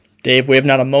Dave, we have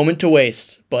not a moment to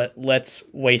waste, but let's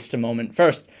waste a moment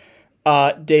first.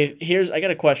 Dave, I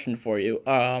got a question for you.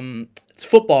 It's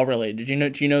football related. Do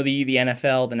you know the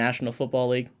NFL, the National Football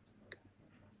League?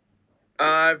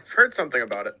 I've heard something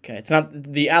about it. Okay, it's not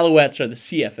the Alouettes or the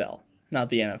CFL, not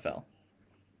the NFL.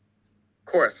 Of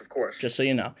course, of course. Just so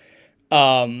you know.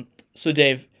 So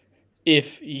Dave,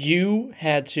 if you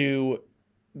had to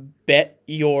bet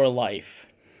your life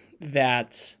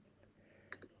that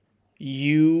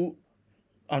you,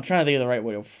 I'm trying to think of the right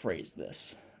way to phrase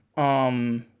this.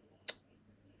 Um,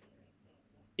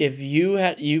 if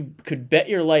you could bet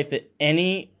your life that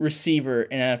any receiver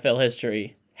in NFL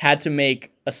history had to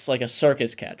make like a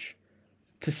circus catch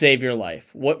to save your life,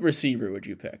 what receiver would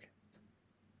you pick?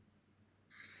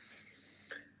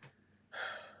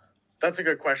 That's a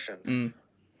good question.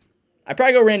 I'd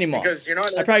probably go Randy Because Moss. you're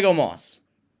not. I'd probably go Moss.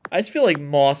 I just feel like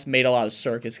Moss made a lot of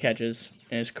circus catches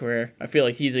in his career. I feel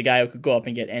like he's a guy who could go up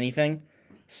and get anything.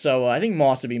 So I think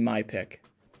Moss would be my pick.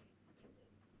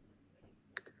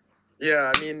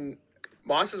 Yeah, I mean,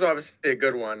 Moss is obviously a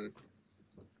good one.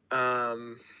 I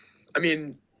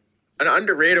mean, an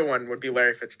underrated one would be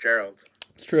Larry Fitzgerald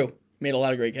It's true. Made a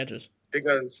lot of great catches.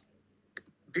 because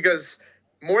because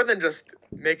more than just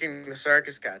making the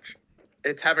circus catch,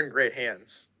 it's having great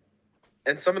hands.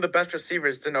 And some of the best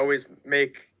receivers didn't always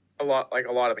make a lot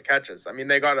of the catches. I mean,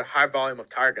 they got a high volume of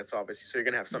targets, obviously, so you're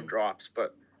gonna have some drops.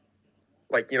 But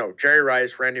Jerry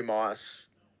Rice, Randy Moss,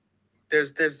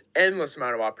 there's endless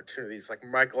amount of opportunities like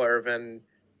Michael Irvin,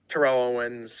 Terrell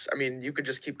Owens. I mean, you could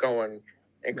just keep going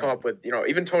and come up with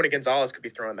even Tony Gonzalez could be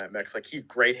thrown in that mix. Like he's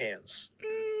great hands.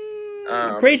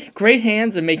 Great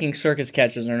hands and making circus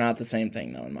catches are not the same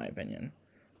thing, though, in my opinion.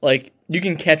 Like, you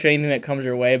can catch anything that comes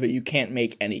your way, but you can't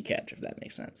make any catch, if that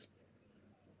makes sense.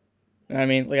 You know what I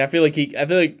mean? Like, I feel like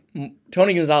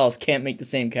Tony Gonzalez can't make the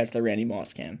same catch that Randy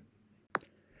Moss can.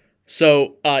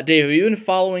 So, Dave, have you been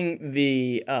following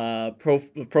the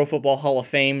Pro Football Hall of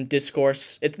Fame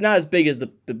discourse? It's not as big as the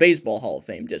Baseball Hall of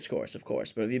Fame discourse, of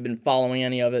course, but have you been following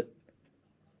any of it?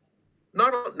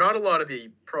 Not a lot of the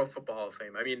Pro Football Hall of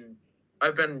Fame. I mean,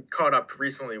 I've been caught up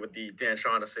recently with the Dan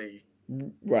Shaughnessy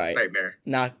Right. nightmare.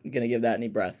 Not going to give that any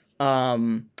breath.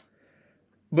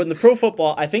 But in the Pro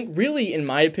Football, I think really, in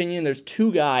my opinion, there's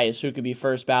two guys who could be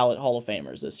first ballot Hall of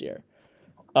Famers this year.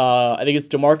 I think it's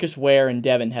DeMarcus Ware and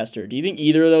Devin Hester. Do you think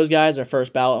either of those guys are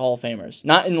first ballot Hall of Famers?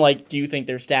 Not in do you think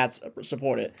their stats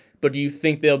support it, but do you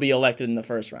think they'll be elected in the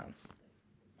first round?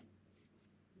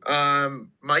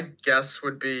 My guess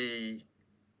would be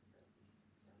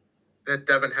that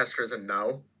Devin Hester is a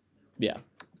no. Yeah.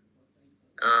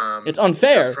 It's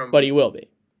unfair, but he will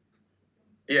be.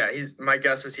 Yeah, my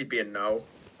guess is he'd be a no.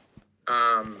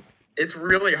 It's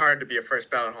really hard to be a first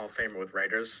ballot Hall of Famer with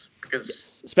writers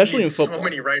because especially in football, so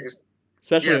many writers,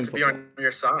 especially in to football. be on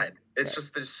your side. It's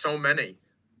just there's so many.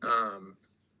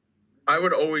 I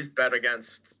would always bet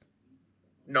against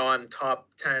non-top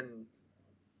 10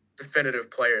 definitive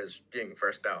players being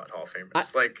first ballot Hall of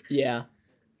Famers. Yeah.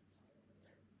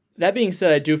 That being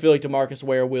said, I do feel like DeMarcus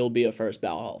Ware will be a first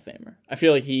ballot Hall of Famer. I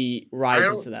feel like he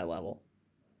rises to that level.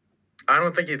 I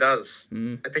don't think he does.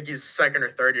 I think he's second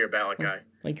or third year ballot guy.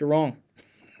 I think you're wrong.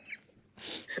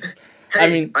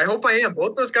 Hey, I hope I am.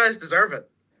 Both those guys deserve it.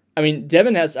 I mean,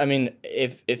 Devin Hester. I mean,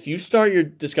 if you start your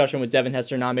discussion with Devin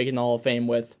Hester not making the Hall of Fame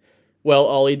with, well,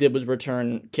 all he did was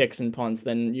return kicks and punts,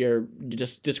 then you're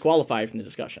just disqualified from the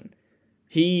discussion.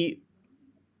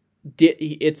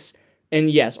 And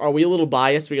yes, are we a little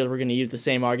biased because we're going to use the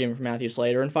same argument for Matthew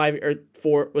Slater in 5 or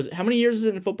 4? How many years is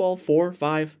it in football? 4,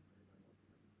 5?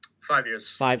 5 years.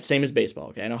 5, same as baseball.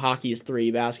 Okay, I know hockey is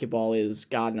 3, basketball is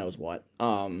God knows what.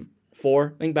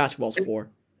 4. I think basketball's 4.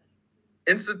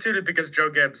 Instituted because Joe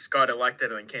Gibbs got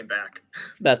elected and then came back.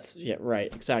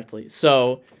 Right, exactly.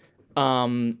 So, yeah,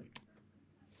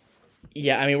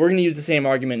 I mean, we're gonna use the same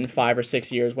argument in 5 or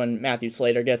 6 years when Matthew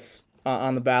Slater gets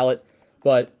on the ballot,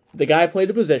 but the guy played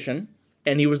a position,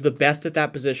 and he was the best at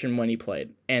that position when he played,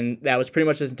 and that was pretty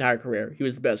much his entire career. He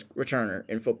was the best returner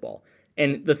in football.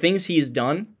 And the things he's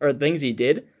done, or the things he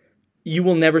did, you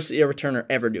will never see a returner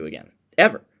ever do again.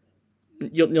 Ever.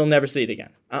 You'll never see it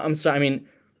again. I'm sorry, I mean,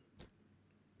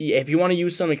 if you want to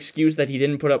use some excuse that he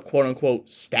didn't put up quote-unquote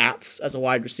stats as a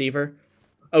wide receiver,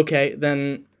 okay,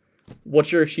 then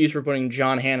what's your excuse for putting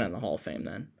John Hanna in the Hall of Fame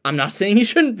then? I'm not saying he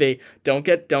shouldn't be. Don't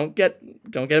get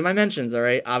in my mentions, all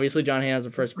right? Obviously, John Hanna's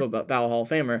a first ballot Hall of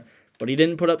Famer, but he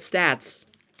didn't put up stats.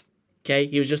 Okay,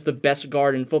 he was just the best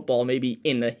guard in football, maybe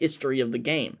in the history of the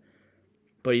game.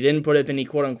 But he didn't put up any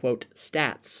quote-unquote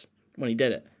stats when he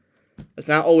did it. It's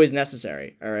not always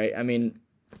necessary, all right? I mean,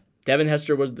 Devin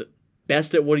Hester was the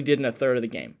best at what he did in a third of the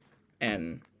game.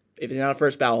 And If he's not a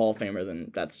first ballot Hall of Famer,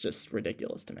 then that's just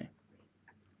ridiculous to me.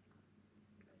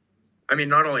 I mean,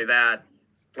 not only that,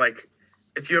 like,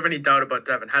 if you have any doubt about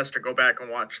Devin Hester, go back and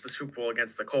watch the Super Bowl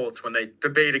against the Colts when they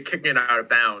debated kicking it out of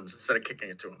bounds instead of kicking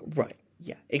it to him. Right.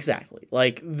 Yeah, exactly.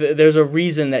 Like, there's a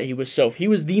reason that he was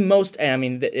the most, I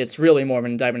mean, it's really more of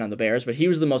an indictment on the Bears, but he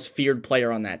was the most feared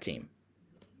player on that team.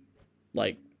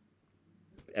 Like,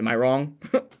 am I wrong?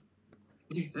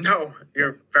 No,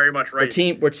 you're very much right.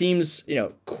 Were teams,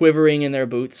 quivering in their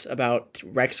boots about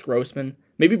Rex Grossman.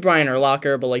 Maybe Brian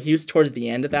Urlacher, but, like, he was towards the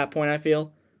end at that point, I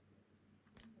feel.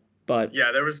 But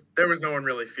yeah, there was no one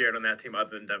really feared on that team other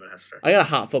than Devin Hester. I got a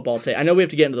hot football take. I know we have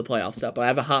to get into the playoff stuff, but I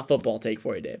have a hot football take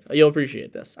for you, Dave. You'll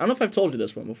appreciate this. I don't know if I've told you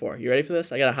this one before. You ready for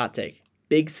this? I got a hot take.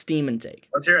 Big steaming take.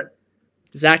 Let's hear it.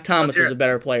 Zach Thomas was a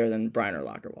better player than Brian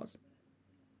Urlacher was.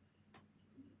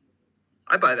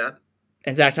 I buy that.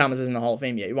 And Zach Thomas isn't in the Hall of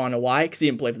Fame yet. You want to know why? Because he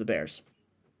didn't play for the Bears.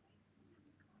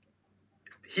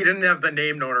 He didn't have the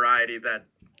name notoriety that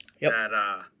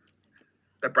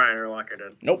Brian Urlacher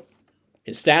did. Nope.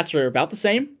 His stats are about the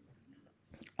same.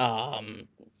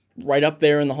 Right up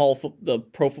there in the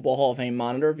Pro Football Hall of Fame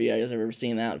monitor. If you guys have ever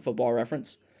seen that, Football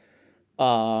Reference.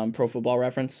 Pro Football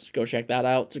Reference. Go check that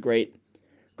out. It's a great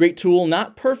tool.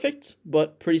 Not perfect,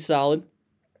 but pretty solid.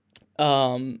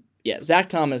 Zach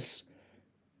Thomas.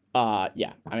 I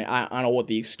mean, I don't know what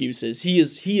the excuse is. He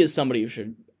is somebody who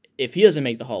should, if he doesn't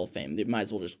make the Hall of Fame, they might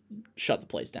as well just shut the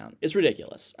place down. It's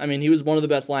ridiculous. I mean, he was one of the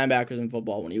best linebackers in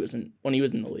football when he was in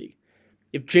the league.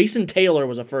 If Jason Taylor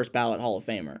was a first ballot Hall of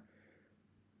Famer,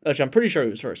 which I'm pretty sure he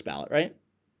was first ballot, right?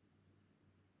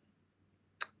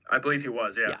 I believe he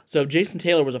was, yeah. So if Jason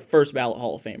Taylor was a first ballot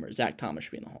Hall of Famer, Zach Thomas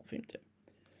should be in the Hall of Fame too.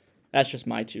 That's just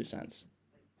my 2 cents.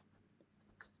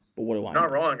 But what do I know?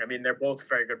 Not wrong. I mean, they're both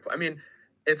very good. I mean,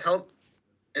 it's held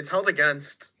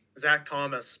against Zach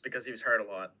Thomas because he was hurt a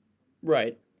lot.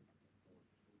 Right.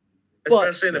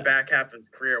 Especially in the back half of his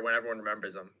career when everyone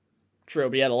remembers him. True,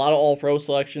 but he had a lot of All-Pro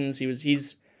selections.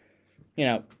 He's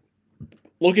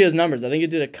look at his numbers. I think it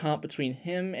did a comp between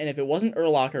him, and if it wasn't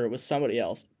Urlacher, it was somebody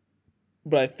else.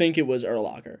 But I think it was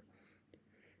Urlacher.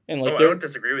 And I don't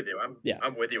disagree with you.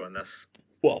 I'm with you on this.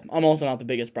 Well, I'm also not the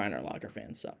biggest Brian Urlacher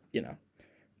fan, so,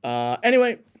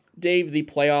 Anyway, Dave, the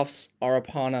playoffs are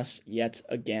upon us yet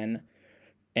again.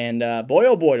 And boy,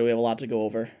 oh boy, do we have a lot to go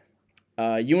over.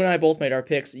 You and I both made our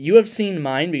picks. You have seen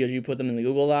mine because you put them in the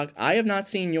Google Doc. I have not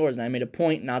seen yours, and I made a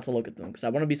point not to look at them because I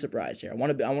want to be surprised here.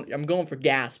 I'm going for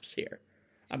gasps here.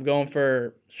 I'm going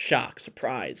for shock,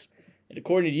 surprise. And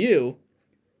according to you,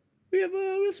 we have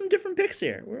some different picks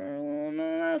here. We're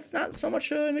not so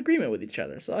much in agreement with each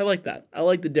other. So I like that. I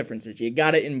like the differences. You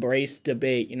got to embrace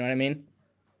debate. You know what I mean?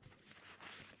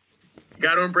 You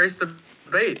got to embrace the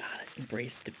debate. Got to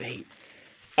embrace debate.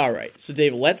 All right, so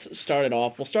Dave, let's start it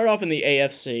off. We'll start off in the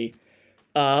AFC.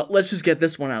 Let's just get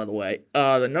this one out of the way.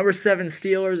 The number 7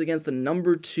 Steelers against the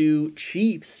number 2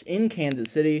 Chiefs in Kansas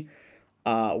City,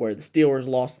 where the Steelers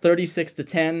lost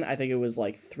 36-10. I think it was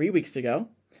like 3 weeks ago.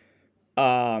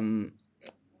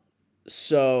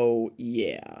 So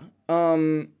yeah.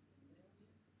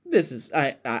 This is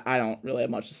I don't really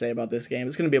have much to say about this game.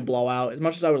 It's gonna be a blowout. As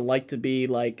much as I would like to be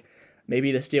like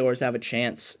maybe the Steelers have a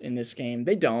chance in this game,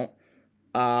 they don't.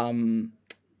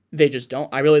 They just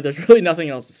don't. There's really nothing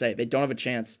else to say. They don't have a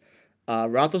chance.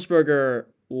 Roethlisberger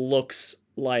looks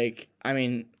like,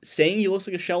 saying he looks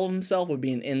like a shell of himself would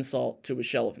be an insult to a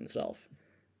shell of himself.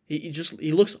 He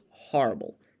looks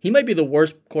horrible. He might be the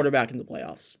worst quarterback in the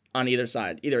playoffs on either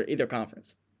side, either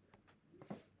conference.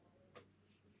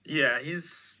 Yeah,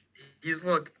 he's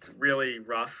looked really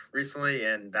rough recently,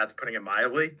 and that's putting it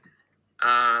mildly.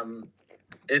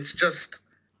 It's just,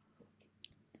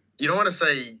 you don't want to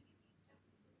say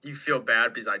you feel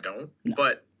bad because I don't, no.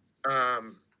 But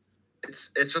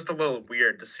it's just a little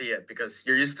weird to see it because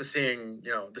you're used to seeing,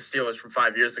 the Steelers from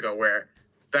 5 years ago where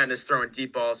Ben is throwing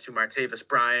deep balls to Martavis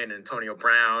Bryant and Antonio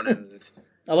Brown. And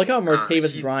I like how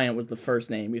Martavis Bryant was the first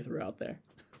name you threw out there.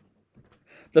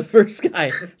 The first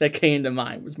guy that came to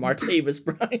mind was Martavis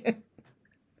Bryant.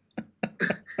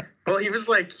 Well, he was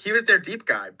their deep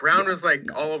guy. Brown was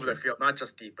all over the field, not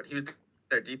just deep, but he was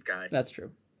their deep guy. That's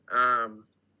true.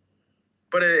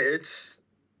 But it's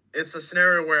a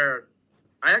scenario where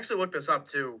I actually looked this up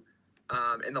too.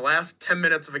 In the last 10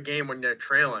 minutes of a game when they're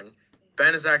trailing,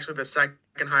 Ben is actually the second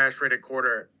highest rated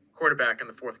quarterback in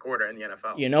the fourth quarter in the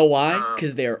NFL. You know why?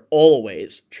 Because they're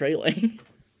always trailing.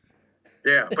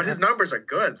 Yeah, but his numbers are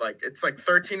good. It's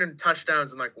 13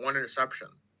 touchdowns and 1 interception.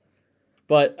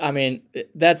 But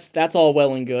that's all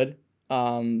well and good.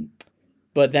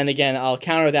 But then again, I'll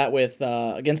counter that with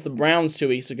against the Browns 2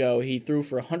 weeks ago, he threw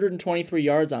for 123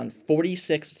 yards on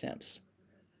 46 attempts.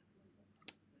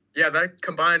 Yeah, that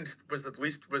combined was the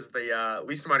least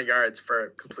amount of yards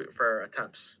for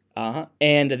attempts.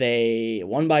 And they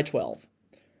won by 12.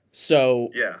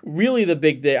 So Yeah. really the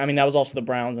big day. I mean, that was also the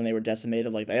Browns, and they were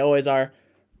decimated like they always are.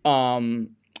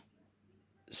 Um,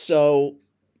 so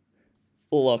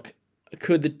look,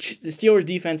 could the Steelers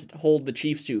defense hold the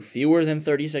Chiefs to fewer than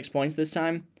 36 points this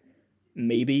time?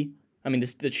 Maybe. I mean,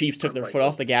 the Chiefs took their foot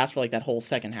off the gas for like that whole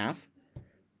second half.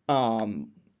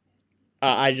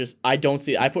 I don't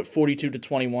see. I put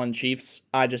 42-21 Chiefs.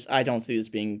 I don't see this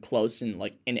being close in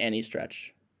any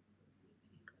stretch.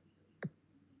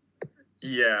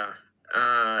 Yeah.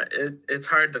 It's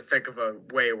hard to think of a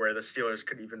way where the Steelers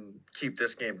could even keep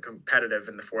this game competitive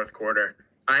in the fourth quarter.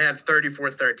 I had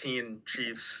 34-13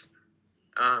 Chiefs.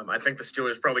 I think the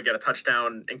Steelers probably get a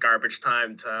touchdown in garbage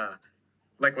time to,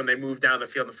 like, when they move down the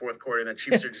field in the fourth quarter, and the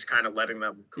Chiefs are just kind of letting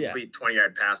them complete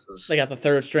 20-yard passes. They got the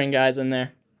third string guys in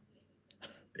there.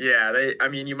 Yeah,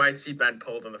 you might see Ben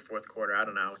pulled in the fourth quarter. I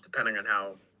don't know, depending on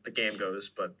how the game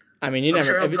goes, but I mean, I'm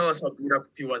sure he'll tell us how beat up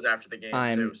he was after the game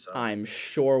too. So I'm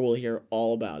sure we'll hear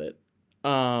all about it.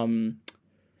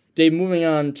 Dave, moving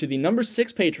on to the number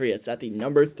 6 Patriots at the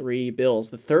number 3 Bills.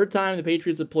 The third time the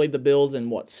Patriots have played the Bills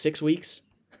in 6 weeks?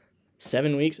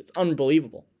 7 weeks? It's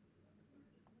unbelievable.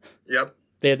 Yep.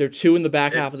 They had their 2 in the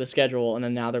back half of the schedule, and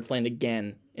then now they're playing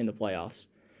again in the playoffs.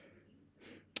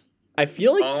 I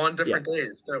feel like all on different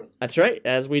days too. That's right,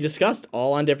 as we discussed,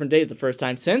 all on different days. The first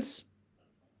time since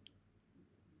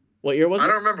what year was it? I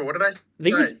don't remember. What did I say? I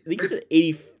think it was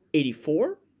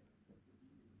 84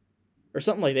 or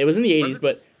something like that. It was in the 80s,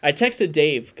 but I texted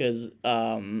Dave because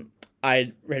I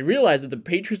had realized that the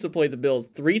Patriots have played the Bills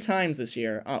 3 times this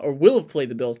year, or will have played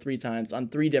the Bills 3 times on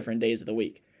 3 different days of the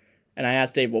week. And I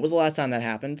asked Dave, what was the last time that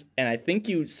happened? And I think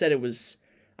you said it was,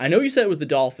 I know you said it was the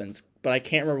Dolphins, but I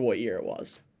can't remember what year it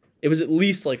was. It was at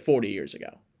least 40 years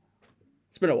ago.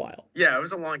 It's been a while. Yeah, it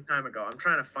was a long time ago. I'm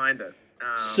trying to find it.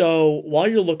 So while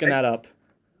you're looking that up,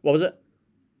 what was it?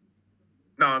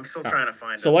 No, I'm still trying to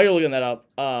find it. So while you're looking that up,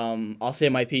 I'll say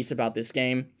my piece about this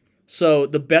game. So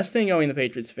the best thing going in the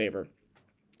Patriots' favor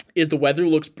is the weather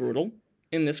looks brutal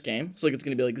in this game. It's it's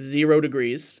going to be 0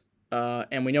 degrees.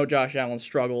 And we know Josh Allen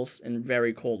struggles in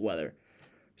very cold weather.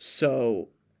 So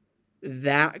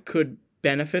that could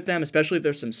benefit them, especially if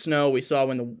there's some snow. We saw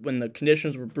when the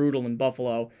conditions were brutal in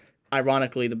Buffalo.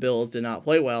 Ironically, the Bills did not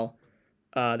play well.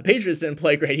 The Patriots didn't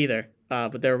play great either,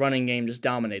 but their running game just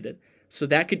dominated. So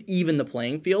that could even the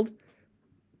playing field.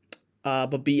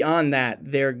 But beyond that,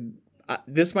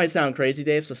 this might sound crazy,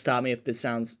 Dave, so stop me if this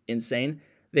sounds insane.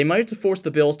 They might have to force the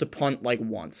Bills to punt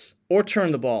once or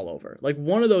turn the ball over.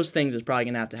 One of those things is probably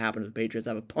going to have to happen if the Patriots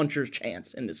have a puncher's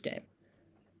chance in this game.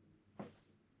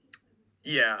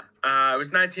 Yeah, it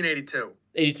was 1982.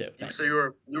 82. So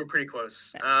you were pretty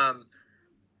close.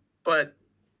 But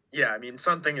yeah,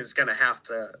 something is going to have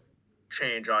to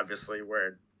change, obviously,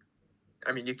 where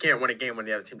you can't win a game when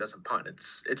the other team doesn't punt.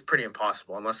 It's pretty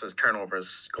impossible unless there's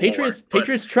turnovers.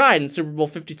 Patriots tried in Super Bowl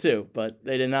 52, but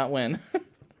they did not win.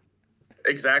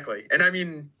 Exactly.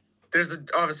 And there's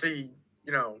obviously,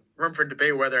 room for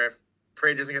debate whether if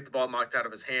Brady doesn't get the ball knocked out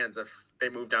of his hands, if they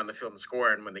move down the field and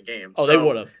score and win the game. Oh, so,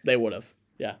 they would have.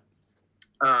 Yeah.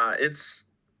 It's,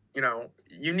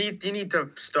 you need to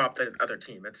stop the other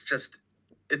team.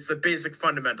 It's the basic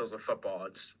fundamentals of football.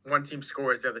 It's one team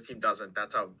scores, the other team doesn't.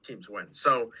 That's how teams win.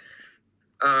 So,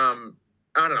 I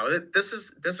don't know. This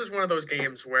is one of those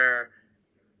games where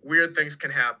weird things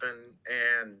can happen,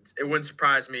 and it wouldn't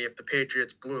surprise me if the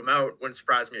Patriots blew them out. Wouldn't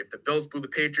surprise me if the Bills blew the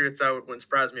Patriots out. Wouldn't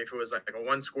surprise me if it was a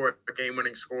 1-score,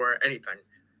 game-winning score, anything.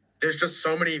 There's just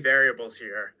so many variables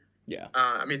here. Yeah.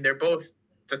 They're both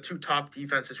the 2 top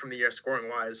defenses from the year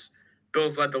scoring-wise.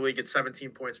 Bills led the league at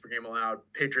 17 points per game allowed.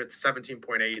 Patriots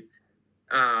 17.8.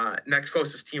 Next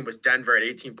closest team was Denver at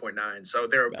 18.9. So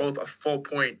they were both a full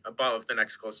point above the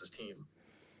next closest team.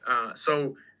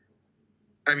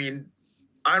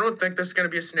 I don't think this is going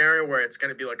to be a scenario where it's going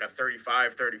to be a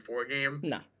 35-34 game.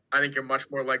 No. I think you're much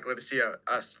more likely to see a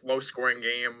low-scoring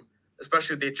game,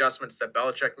 especially with the adjustments that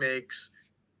Belichick makes.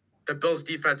 The Bills'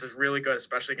 defense is really good,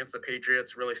 especially against the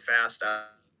Patriots, really fast,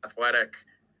 athletic.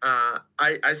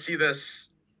 I see this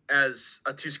as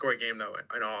a 2-score game, though,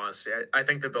 in all honesty. I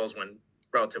think the Bills win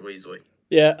relatively easily.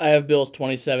 Yeah, I have Bills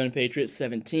 27, Patriots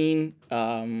 17.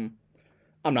 I'm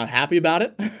not happy about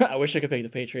it. I wish I could pick the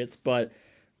Patriots, but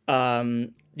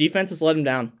defense has let them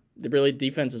down.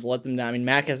 Defense has let them down.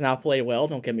 Mac has now played well,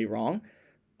 don't get me wrong.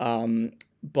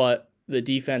 But the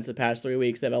defense the past 3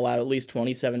 weeks, they've allowed at least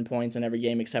 27 points in every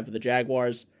game except for the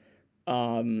Jaguars.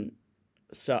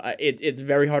 So it's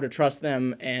very hard to trust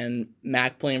them, and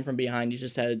Mac playing from behind, he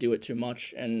just had to do it too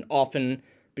much. And often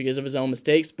because of his own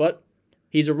mistakes, but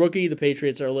he's a rookie. The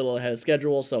Patriots are a little ahead of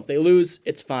schedule, so if they lose,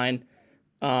 it's fine.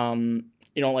 You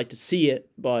don't like to see it,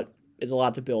 but it's a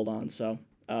lot to build on. So,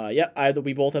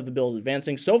 we both have the Bills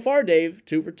advancing. So far, Dave,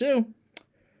 2 for 2.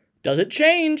 Does it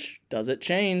change? Does it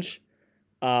change?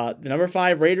 The number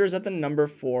 5 Raiders at the number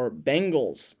 4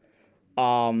 Bengals.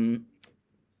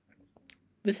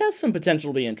 This has some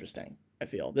potential to be interesting, I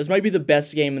feel. This might be the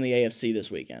best game in the AFC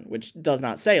this weekend, which does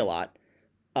not say a lot.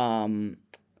 But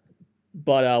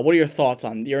what are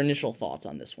your initial thoughts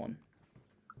on this one?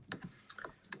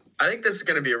 I think this is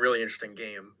going to be a really interesting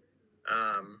game.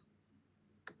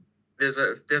 There's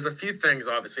a few things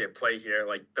obviously at play here.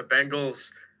 Like the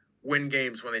Bengals win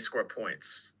games when they score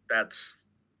points. That's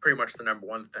pretty much the number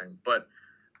one thing. But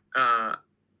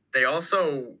they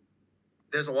also,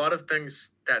 there's a lot of things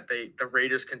that the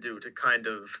Raiders can do to kind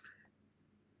of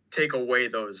take away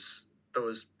those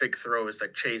big throws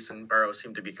that Chase and Burrow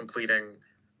seem to be completing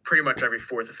pretty much every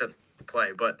fourth or fifth play.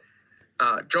 But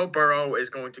Joe Burrow is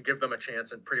going to give them a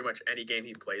chance in pretty much any game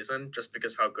he plays in, just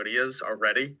because of how good he is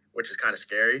already, which is kind of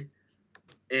scary.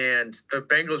 And the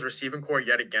Bengals receiving core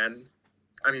yet again.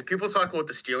 I mean, people talk about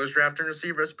the Steelers drafting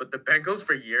receivers, but the Bengals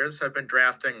for years have been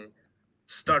drafting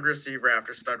stud receiver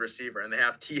after stud receiver. And they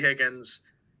have T. Higgins,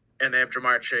 and they have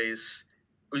Jamar Chase.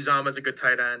 Uzama's a good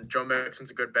tight end. Joe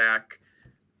Mixon's a good back.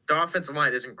 The offensive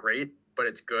line isn't great, but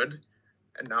it's good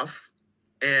enough.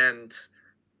 And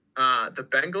the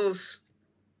Bengals,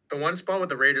 the one spot where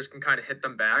the Raiders can kind of hit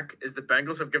them back is the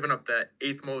Bengals have given up the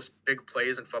 8th most big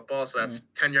plays in football. So that's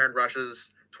 10-yard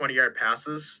rushes, 20-yard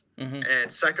passes,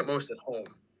 and second most at home.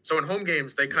 So in home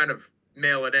games, they kind of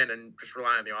mail it in and just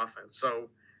rely on the offense. So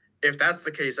if that's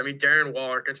the case, I mean, Darren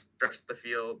Waller can stretch the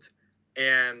field,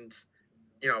 and,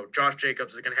 Josh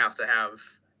Jacobs is going to have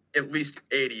at least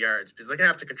 80 yards because they're going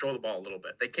to have to control the ball a little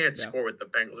bit. They can't score with the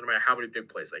Bengals no matter how many big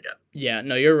plays they get. Yeah,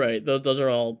 no, you're right. Those are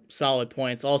all solid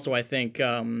points. Also, I think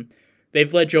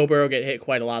they've let Joe Burrow get hit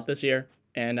quite a lot this year.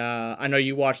 And I know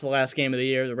you watched the last game of the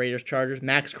year, the Raiders-Chargers.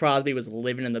 Max Crosby was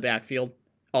living in the backfield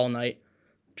all night.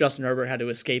 Justin Herbert had to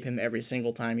escape him every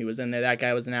single time he was in there. That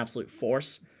guy was an absolute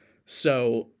force.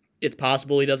 So it's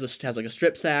possible he has like a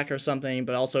strip sack or something,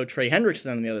 but also Trey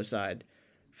Hendrickson on the other side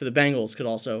for the Bengals could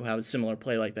also have a similar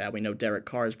play like that. We know Derek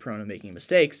Carr is prone to making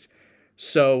mistakes.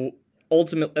 So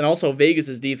ultimately, and also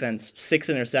Vegas' defense, 6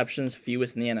 interceptions,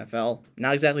 fewest in the NFL.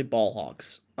 Not exactly ball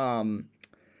hawks.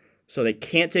 So they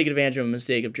can't take advantage of a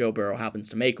mistake if Joe Burrow happens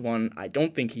to make one. I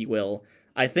don't think he will.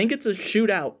 I think it's a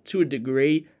shootout to a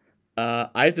degree. I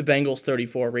have the Bengals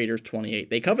 34, Raiders 28.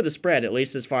 They cover the spread, at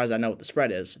least as far as I know what the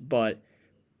spread is. But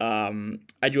I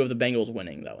do have the Bengals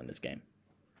winning, though, in this game.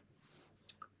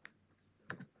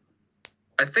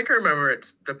 I think I remember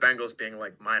it's the Bengals being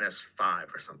like -5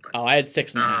 or something. Oh, I had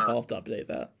 6.5. I'll have to update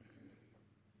that.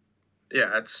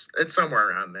 Yeah, it's somewhere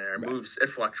around there. It moves, it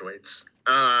fluctuates.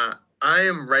 I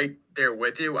am right there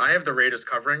with you. I have the Raiders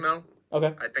covering though.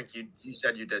 Okay. I think you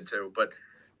said you did too, but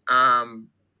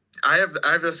I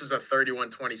have this as a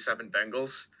 31-27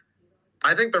 Bengals.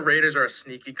 I think the Raiders are a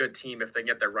sneaky good team if they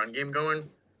get their run game going,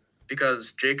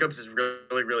 because Jacobs is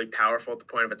really, really powerful at the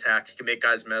point of attack. He can make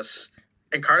guys miss.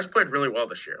 And Carr's played really well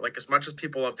this year. Like, as much as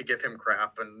people love to give him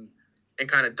crap and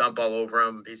kind of dump all over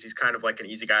him because he's kind of like an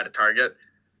easy guy to target,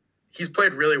 he's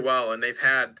played really well, and they've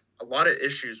had a lot of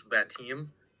issues with that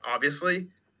team, obviously.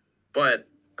 But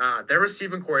their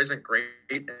receiving core isn't great,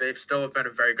 and they've still have been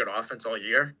a very good offense all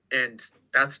year. And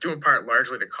that's due in part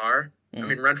largely to Carr. I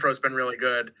mean, Renfro's been really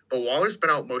good, but Waller's been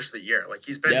out most of the year. Like,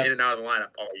 he's been in and out of the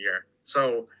lineup all year.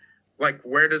 So, like,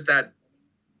 where does that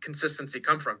consistency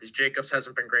come from? Because Jacobs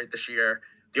hasn't been great this year.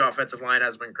 The offensive line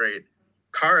has been great.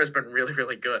 Carr has been really,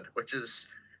 really good, which is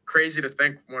crazy to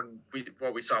think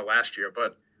what we saw last year.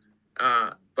 But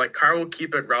like, Carr will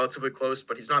keep it relatively close,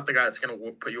 but he's not the guy that's going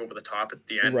to put you over the top at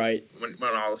the end, right? When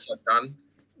all is said and done.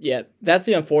 Yeah, that's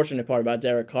the unfortunate part about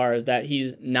Derek Carr, is that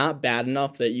he's not bad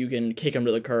enough that you can kick him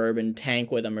to the curb and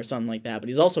tank with him or something like that. But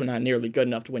he's also not nearly good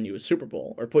enough to win you a Super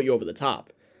Bowl or put you over the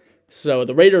top. So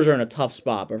the Raiders are in a tough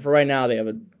spot, but for right now, they have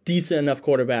a decent enough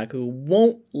quarterback who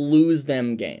won't lose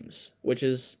them games, which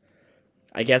is,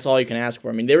 I guess, all you can ask for.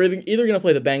 I mean, they're either going to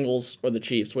play the Bengals or the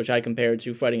Chiefs, which I compared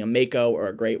to fighting a Mako or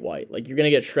a Great White. Like, you're going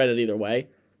to get shredded either way.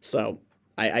 So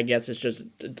I guess it's just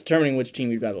determining which team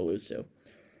you'd rather lose to.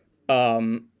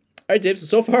 All right, Dave,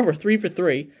 so far we're 3 for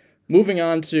 3. Moving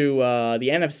on to the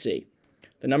NFC.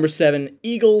 The number 7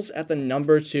 Eagles at the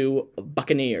number 2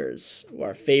 Buccaneers, who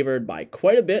are favored by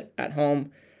quite a bit at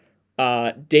home.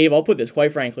 Dave, I'll put this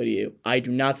quite frankly to you. I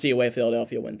do not see a way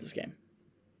Philadelphia wins this game.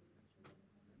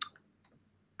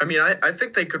 I mean, I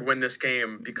think they could win this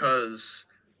game because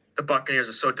the Buccaneers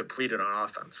are so depleted on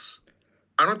offense.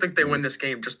 I don't think they win this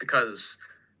game just because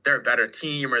they're a better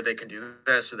team or they can do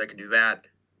this or they can do that.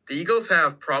 The Eagles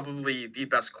have probably the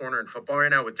best corner in football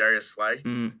right now with Darius Slay.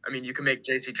 Mm. I mean, you can make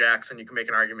J.C. Jackson, you can make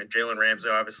an argument, Jalen Ramsey,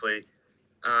 obviously.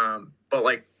 But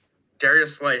like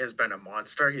Darius Slay has been a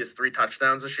monster. He has 3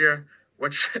 touchdowns this year,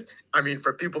 which, I mean,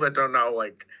 for people that don't know,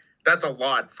 like that's a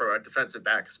lot for a defensive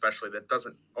back, especially that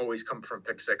doesn't always come from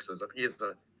pick sixes. I think he has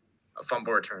a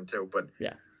fumble return too. But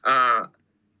Yeah.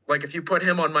 Like if you put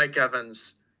him on Mike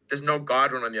Evans, there's no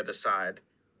Godwin on the other side.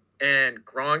 And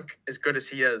Gronk, as good as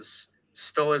he is,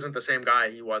 still isn't the same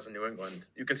guy he was in New England.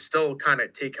 You can still kind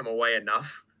of take him away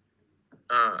enough.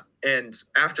 And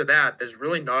after that, there's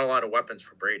really not a lot of weapons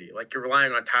for Brady. Like you're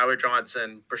relying on Tyler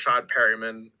Johnson, Brashad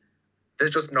Perryman.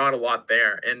 There's just not a lot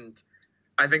there. And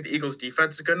I think the Eagles'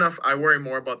 defense is good enough. I worry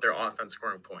more about their offense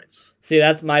scoring points. See,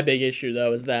 that's my big issue,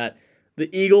 though, is that the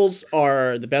Eagles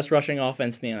are the best rushing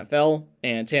offense in the NFL,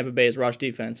 and Tampa Bay's rush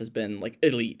defense has been like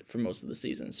elite for most of the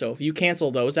season. So if you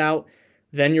cancel those out,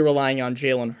 then you're relying on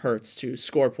Jalen Hurts to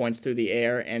score points through the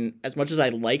air. And as much as I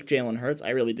like Jalen Hurts, I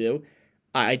really do,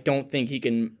 I don't think he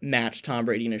can match Tom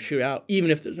Brady in a shootout,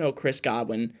 even if there's no Chris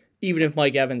Godwin, even if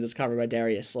Mike Evans is covered by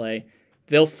Darius Slay.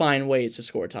 They'll find ways to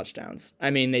score touchdowns.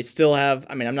 I mean, they still have,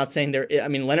 I mean, I'm not saying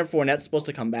Leonard Fournette's supposed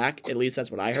to come back. At least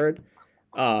that's what I heard.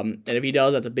 And if he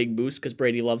does, that's a big boost because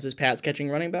Brady loves his pass catching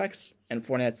running backs, and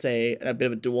Fournette's a bit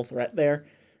of a dual threat there.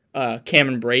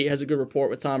 Cameron Brate has a good rapport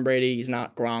with Tom Brady. He's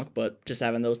not Gronk, but just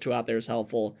having those two out there is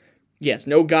helpful. Yes,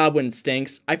 no Godwin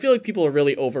stinks. I feel like people are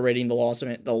really overrating the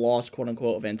loss quote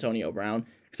unquote of Antonio Brown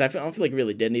because I don't feel like he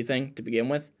really did anything to begin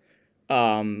with.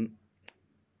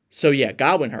 So yeah,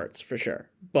 Godwin hurts for sure,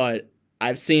 but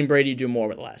I've seen Brady do more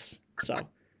with less. So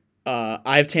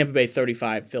I have Tampa Bay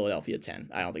 35, Philadelphia 10.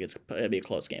 I don't think it'll be a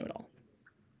close game at all.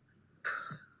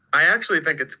 I actually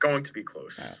think it's going to be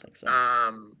close. I don't think so.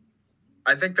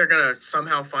 I think they're going to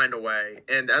somehow find a way.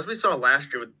 And as we saw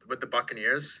last year with the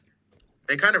Buccaneers,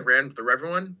 they kind of ran through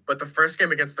everyone. But the first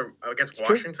game against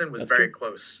Washington was very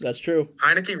close. That's true.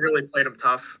 Heineke really played them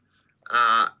tough.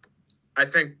 I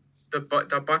think the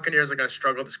Buccaneers are going to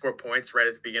struggle to score points right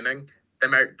at the beginning. They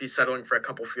might be settling for a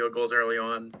couple field goals early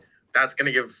on. That's going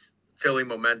to give Philly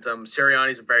momentum.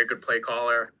 Sirianni's a very good play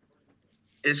caller.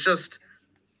 It's just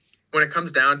when it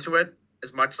comes down to it,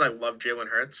 as much as I love Jalen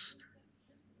Hurts,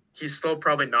 he's still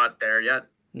probably not there yet.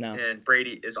 No. And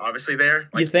Brady is obviously there.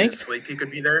 Like, you think? In his sleep, he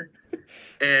could be there.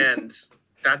 And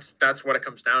that's what it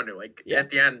comes down to. Like at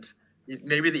the end,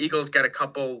 maybe the Eagles get a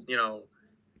couple,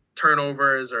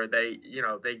 turnovers, or they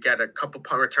get a couple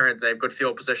punt returns. They have good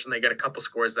field position. They get a couple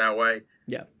scores that way.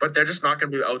 Yeah. But they're just not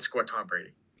going to be able to outscore Tom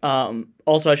Brady.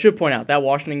 Also, I should point out that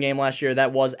Washington game last year,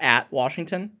 that was at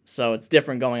Washington, so it's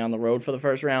different going on the road for the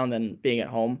first round than being at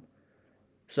home.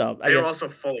 So they were also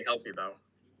fully healthy, though.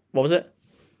 What was it?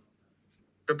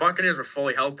 The Buccaneers were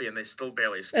fully healthy, and they still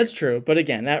barely escaped. That's true, but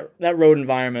again, that road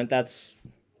environment, that's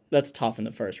tough in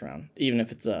the first round, even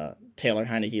if it's a Taylor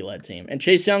Heineke led team. And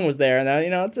Chase Young was there, and that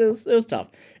it was tough.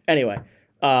 Anyway,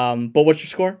 but what's your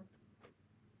score?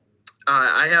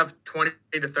 I have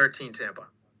 20-13 Tampa.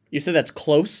 You said that's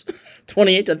close,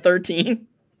 28-13.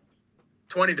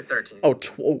 20-13. Oh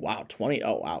wow, 20.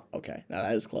 Oh wow, okay, now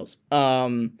that is close.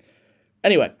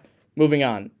 Anyway, moving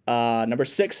on. Number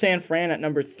 6, San Fran. At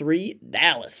number 3,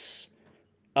 Dallas.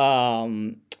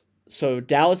 So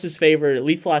Dallas is favored, at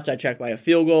least last I checked, by a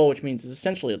field goal, which means it's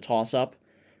essentially a toss-up.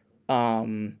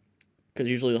 Because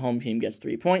usually the home team gets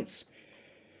 3 points.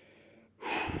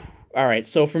 All right,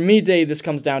 so for me, Dave, this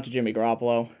comes down to Jimmy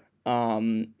Garoppolo.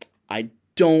 I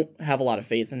don't have a lot of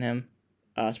faith in him,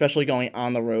 especially going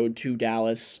on the road to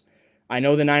Dallas. I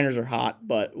know the Niners are hot,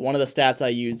 but one of the stats I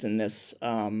used in this,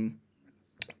 in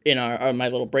my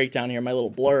little breakdown here, my little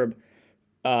blurb,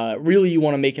 really you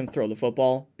want to make him throw the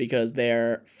football because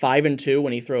they're 5-2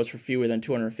 when he throws for fewer than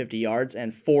 250 yards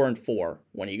and 4-4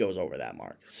 when he goes over that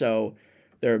mark. So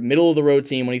they're a middle of the road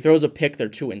team. When he throws a pick, they're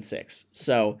 2-6.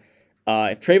 So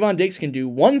if Trayvon Diggs can do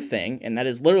one thing, and that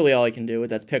is literally all he can do,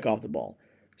 that's pick off the ball.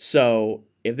 So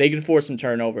if they can force some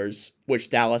turnovers,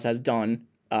 which Dallas has done,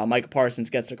 Micah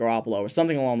Parsons gets to Garoppolo or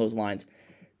something along those lines,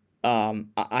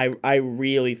 I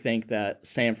really think that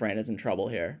San Fran is in trouble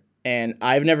here. And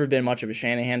I've never been much of a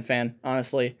Shanahan fan,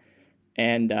 honestly.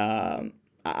 And I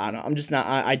don't know. I'm just not.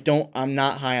 I'm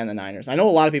not high on the Niners. I know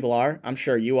a lot of people are. I'm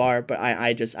sure you are, but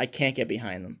I can't get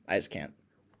behind them. I just can't.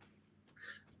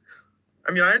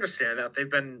 I mean, I understand that they've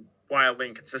been wildly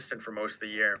inconsistent for most of the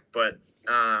year, but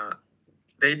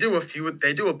they do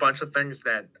a bunch of things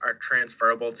that are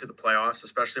transferable to the playoffs,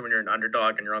 especially when you're an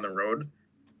underdog and you're on the road,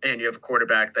 and you have a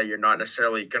quarterback that you're not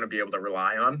necessarily going to be able to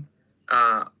rely on.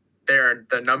 They're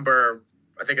the number,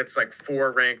 I think it's like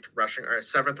 7th ranked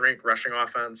rushing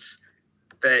offense.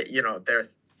 They're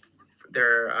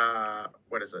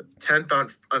what is it,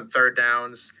 10th on third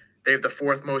downs. They have the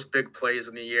 4th most big plays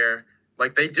in the year.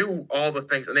 Like, they do all the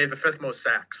things, and they have the 5th most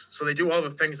sacks. So they do all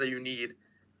the things that you need.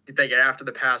 They get after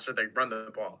the passer, they run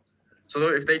the ball. So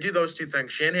if they do those two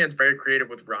things, Shanahan's very creative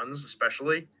with runs,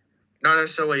 especially. Not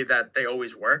necessarily that they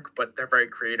always work, but they're very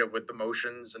creative with the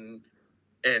motions and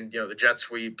the jet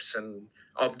sweeps and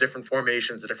all the different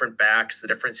formations, the different backs, the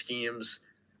different schemes.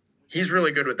 He's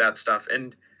really good with that stuff.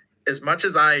 And as much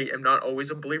as I am not always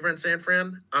a believer in San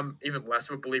Fran, I'm even less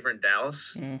of a believer in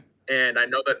Dallas. And I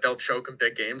know that they'll choke in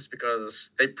big games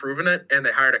because they've proven it, and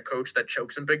they hired a coach that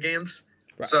chokes in big games.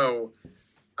 Right. So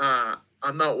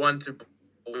I'm not one to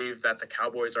believe that the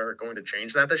Cowboys are going to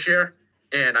change that this year.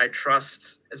 And I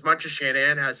trust, as much as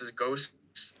Shanahan has his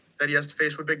ghosts that he has to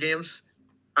face with big games,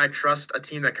 I trust a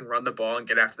team that can run the ball and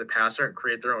get after the passer and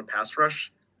create their own pass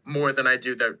rush more than I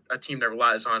do a team that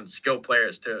relies on skilled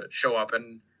players to show up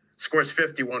and scores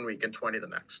 50 one week and 20 the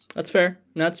next. That's fair.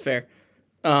 That's fair.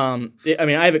 I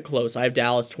mean, I have it close. I have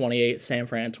Dallas 28, San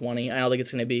Fran 20. I don't think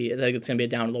it's going to be. I think it's going to be a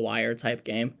down to the wire type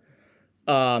game.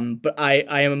 But I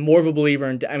am more of a believer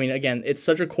in. I mean, again, it's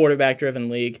such a quarterback driven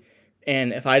league,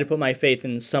 and if I had to put my faith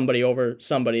in somebody over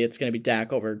somebody, it's going to be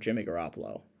Dak over Jimmy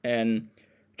Garoppolo. And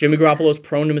Jimmy Garoppolo's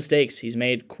prone to mistakes. He's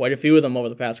made quite a few of them over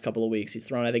the past couple of weeks. He's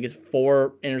thrown, I think, it's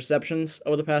 4 interceptions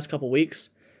over the past couple of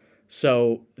weeks.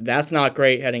 So that's not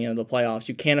great heading into the playoffs.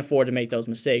 You can't afford to make those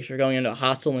mistakes. You're going into a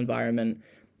hostile environment.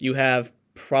 You have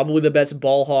probably the best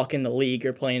ball hawk in the league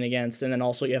you're playing against. And then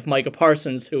also you have Micah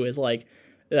Parsons, who is like,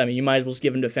 I mean, you might as well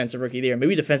give him Defensive Rookie of the Year,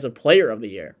 maybe Defensive Player of the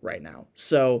Year right now.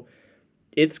 So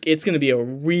it's going to be a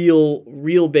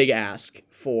real big ask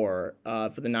for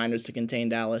the Niners to contain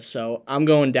Dallas. So I'm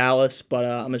going Dallas, but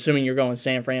I'm assuming you're going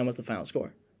San Fran. What's the final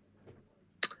score?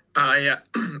 Yeah,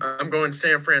 I'm going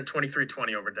San Fran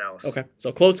 23-20 over Dallas. Okay,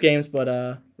 so close games, but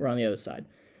we're on the other side.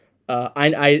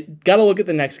 I got to look at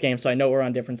the next game, so I know we're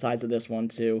on different sides of this one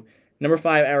too. Number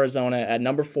 5, Arizona, at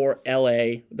number 4,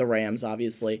 LA, the Rams,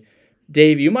 obviously.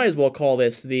 Dave, you might as well call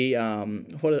this the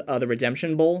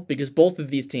Redemption Bowl, because both of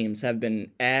these teams have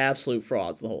been absolute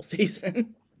frauds the whole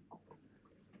season.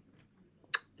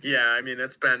 Yeah, I mean,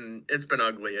 it's been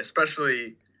ugly,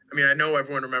 especially. I mean, I know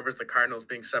everyone remembers the Cardinals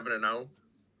being 7-0,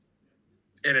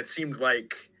 and it seemed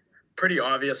like pretty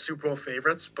obvious Super Bowl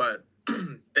favorites, but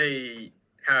they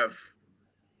have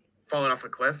fallen off a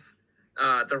cliff.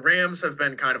 The Rams have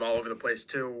been kind of all over the place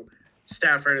too.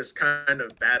 Stafford has kind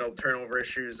of battled turnover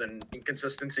issues and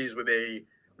inconsistencies with a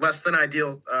less than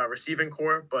ideal receiving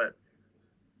core, but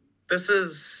this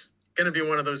is going to be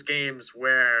one of those games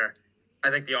where I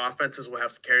think the offenses will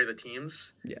have to carry the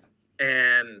teams. Yeah.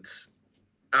 And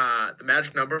the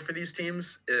magic number for these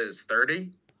teams is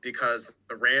 30, because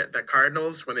the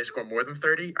Cardinals, when they score more than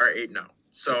 30, are 8-0.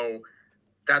 So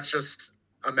that's just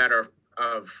a matter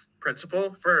of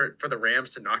principle for the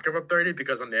Rams to not give up 30,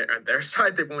 because on their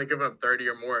side, they've only given up 30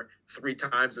 or more 3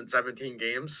 times in 17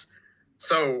 games.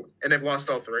 So, and they've lost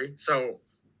all 3. So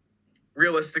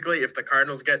realistically, if the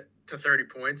Cardinals get to 30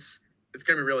 points, it's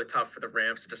going to be really tough for the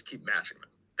Rams to just keep matching them.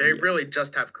 They really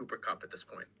just have Cooper Kupp at this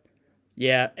point.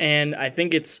 Yeah, and I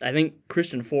think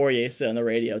Christian Fourier said on the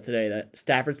radio today that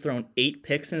Stafford's thrown 8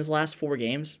 picks in his last 4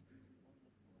 games.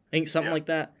 I think something like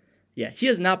that. Yeah, he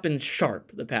has not been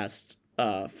sharp the past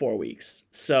 4 weeks.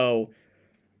 So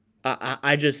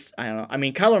I don't know. I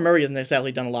mean, Kyler Murray hasn't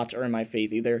exactly done a lot to earn my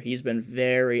faith either. He's been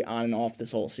very on and off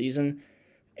this whole season.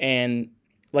 And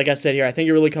like I said here, I think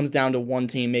it really comes down to one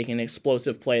team making an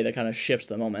explosive play that kind of shifts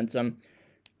the momentum.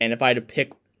 And if I had to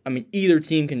pick, I mean, either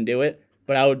team can do it,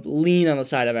 but I would lean on the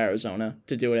side of Arizona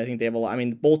to do it. I think they have a lot. I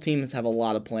mean, both teams have a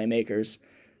lot of playmakers.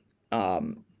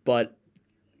 But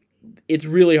it's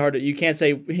really hard to, you can't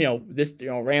say,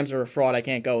 Rams are a fraud, I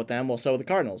can't go with them. Well, so are the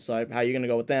Cardinals. So how are you going to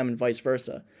go with them, and vice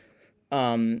versa?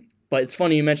 But it's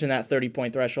funny you mentioned that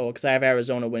 30-point threshold, because I have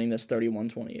Arizona winning this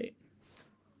 31-28.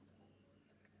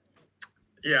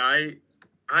 Yeah,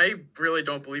 I really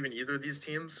don't believe in either of these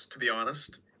teams, to be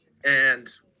honest. And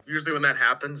usually when that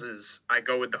happens is I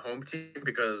go with the home team,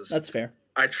 because that's fair.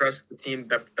 I trust the team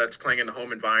that's playing in the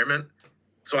home environment.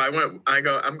 So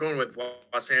I'm going with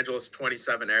Los Angeles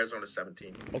 27, Arizona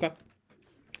 17. Okay.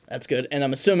 That's good. And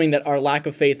I'm assuming that our lack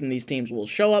of faith in these teams will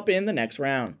show up in the next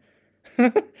round.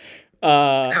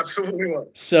 Absolutely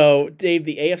will. So, Dave,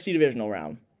 the AFC divisional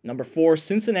round. Number 4,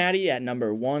 Cincinnati at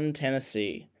number 1,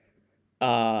 Tennessee.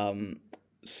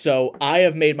 So I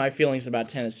have made my feelings about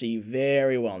Tennessee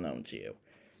very well known to you.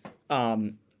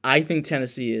 I think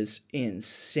Tennessee is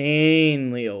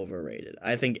insanely overrated.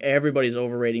 I think everybody's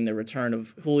overrating the return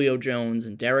of Julio Jones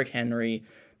and Derrick Henry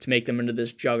to make them into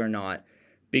this juggernaut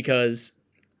because,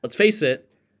 let's face it,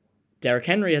 Derrick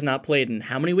Henry has not played in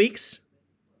how many weeks?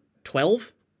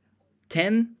 12?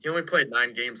 10? He only played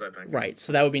 9 games, I think. Right,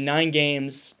 so that would be 9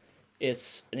 games.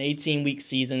 It's an 18-week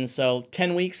season, so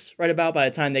 10 weeks right about by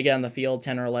the time they get on the field,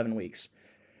 10 or 11 weeks.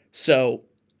 So,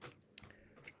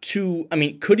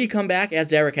 could he come back as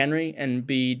Derrick Henry and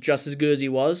be just as good as he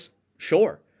was?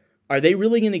 Sure. Are they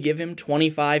really going to give him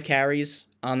 25 carries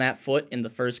on that foot in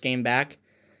the first game back?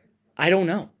 I don't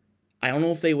know. I don't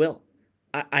know if they will.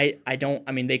 I don't.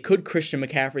 They could Christian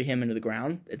McCaffrey him into the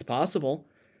ground. It's possible,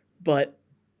 but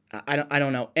I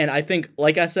don't know. And I think,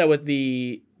 like I said with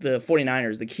the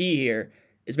 49ers, the key here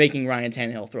is making Ryan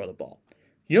Tannehill throw the ball.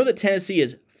 You know that Tennessee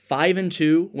is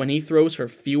 5-2 when he throws for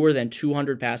fewer than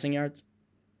 200 passing yards?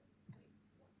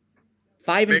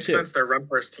 5-2. Makes sense. They're run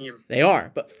first team. They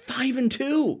are, but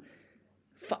 5-2.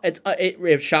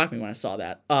 It shocked me when I saw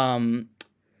that.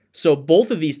 So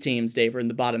both of these teams, Dave, are in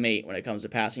the bottom 8 when it comes to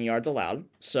passing yards allowed.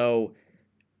 So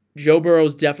Joe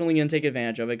Burrow's definitely going to take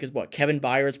advantage of it because Kevin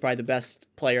Byard's probably the best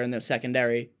player in the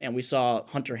secondary, and we saw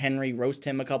Hunter Henry roast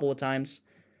him a couple of times.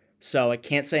 So I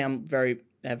can't say I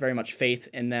have very much faith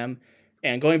in them.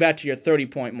 And going back to your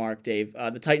 30-point mark, Dave,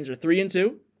 the Titans are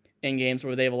 3-2 in games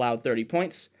where they've allowed 30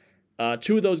 points.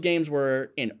 2 of those games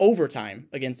were in overtime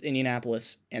against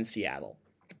Indianapolis and Seattle.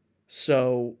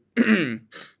 So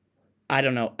I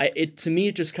don't know. To me,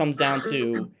 it just comes down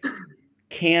to,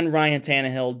 can Ryan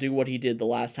Tannehill do what he did the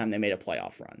last time they made a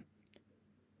playoff run?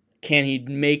 Can he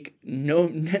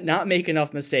not make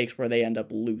enough mistakes where they end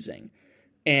up losing?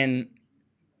 And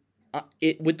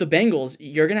with the Bengals,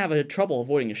 you're going to have trouble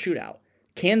avoiding a shootout.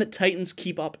 Can the Titans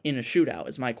keep up in a shootout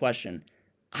is my question.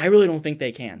 I really don't think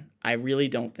they can. I really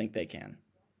don't think they can.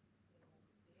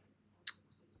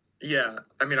 Yeah,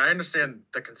 I understand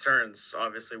the concerns,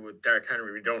 obviously, with Derrick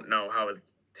Henry. We don't know how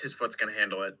his foot's going to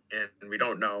handle it, and we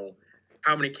don't know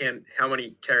how many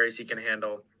carries he can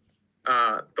handle.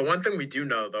 The one thing we do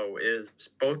know, though, is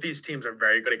both these teams are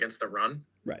very good against the run.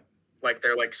 Right. Like,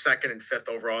 they're like 2nd and 5th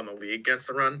overall in the league against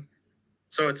the run.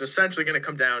 So it's essentially going to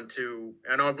come down to,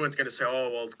 I know everyone's going to say,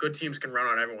 oh, well, good teams can run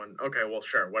on everyone. Okay, well,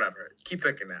 sure, whatever. Keep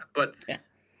thinking that. But,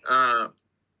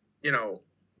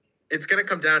 it's going to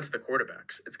come down to the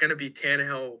quarterbacks. It's going to be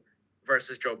Tannehill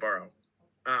versus Joe Burrow.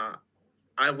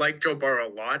 I like Joe Burrow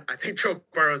a lot. I think Joe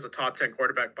Burrow is a top 10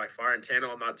 quarterback by far, and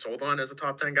Tannehill I'm not sold on as a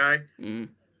top 10 guy. Mm.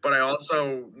 But I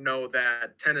also know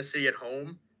that Tennessee at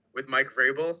home with Mike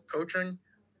Vrabel coaching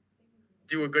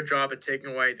do a good job at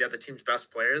taking away the other team's best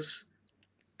players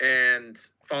and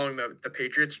following the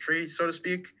Patriots tree, so to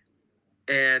speak.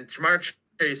 And Jamar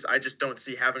Chase, I just don't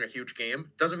see having a huge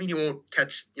game. Doesn't mean he won't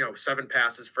catch, 7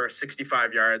 passes for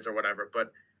 65 yards or whatever,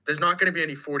 but there's not going to be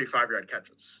any 45-yard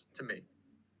catches to me.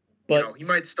 But he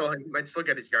might still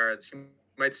get his yards. He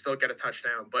might still get a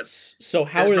touchdown, but so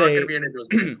how are they?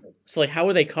 So how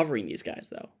are they covering these guys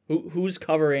though? Who's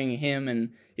covering him?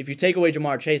 And if you take away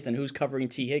Jamar Chase, then who's covering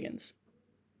T. Higgins?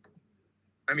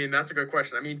 That's a good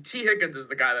question. T. Higgins is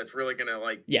the guy that's really gonna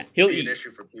he'll be eat. An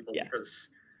issue for people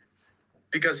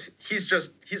because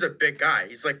he's a big guy.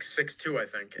 He's like 6'2", I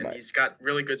think, and He's got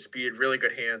really good speed, really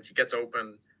good hands. He gets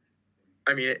open.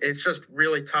 It's just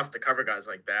really tough to cover guys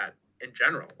like that in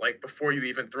general. Like before you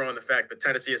even throw in the fact that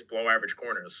Tennessee has below average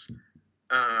corners.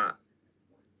 I'm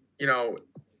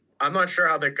not sure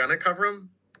how they're gonna cover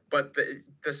him, but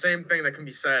the same thing that can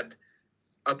be said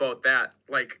about that,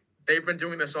 like they've been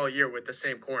doing this all year with the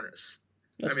same corners.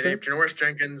 That's they have Janoris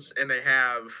Jenkins and they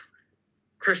have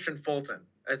Christian Fulton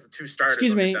as the 2 starters.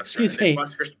 Excuse me.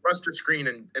 Buster Screen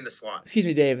in the slot. Excuse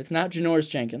me, Dave. It's not Janoris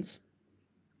Jenkins.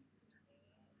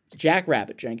 It's Jack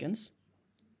Rabbit Jenkins.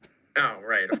 Oh,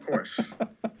 right, of course.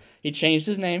 He changed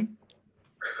his name.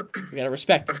 We gotta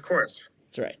respect him. Of course.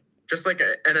 That's right. Just like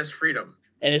NS Freedom.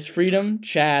 NS Freedom,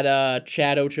 Chad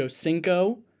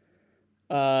Ochocinco.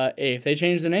 If they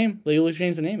change the name, legally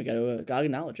change the name, we gotta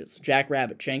acknowledge it. So Jack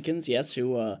Rabbit Jenkins, yes,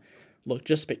 who looked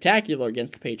just spectacular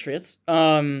against the Patriots.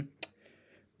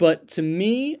 But to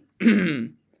me, I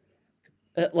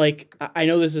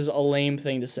know this is a lame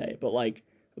thing to say, but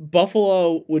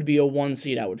Buffalo would be a 1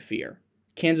 seed I would fear.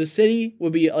 Kansas City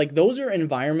would be those are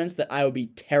environments that I would be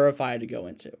terrified to go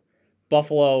into.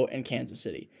 Buffalo and Kansas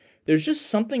City. There's just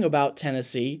something about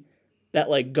Tennessee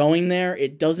that going there,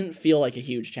 it doesn't feel like a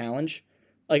huge challenge.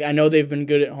 I know they've been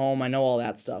good at home, I know all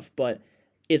that stuff, but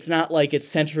it's not like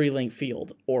it's CenturyLink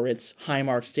Field or it's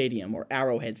Highmark Stadium or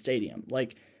Arrowhead Stadium.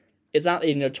 It's not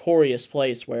a notorious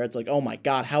place where it's oh my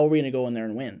God, how are we going to go in there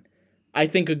and win? I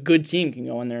think a good team can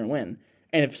go in there and win.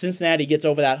 And if Cincinnati gets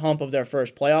over that hump of their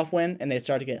first playoff win and they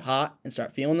start to get hot and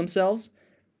start feeling themselves,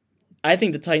 I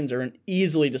think the Titans are an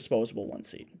easily disposable 1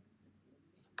 seed.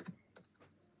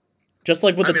 Just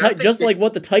like what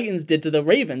the Titans did to the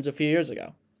Ravens a few years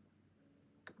ago.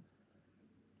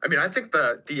 I mean, I think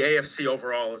the AFC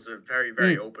overall is a very,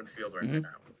 very open field right now.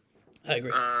 I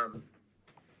agree.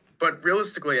 But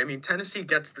realistically, I mean, Tennessee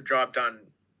gets the job done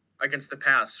against the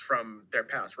pass from their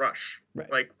pass rush.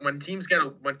 Right. Like when teams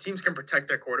can protect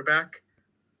their quarterback,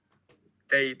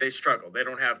 they struggle. They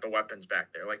don't have the weapons back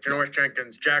there. Like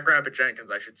Jackrabbit Jenkins,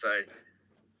 I should say,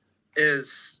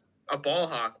 is a ball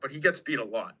hawk, but he gets beat a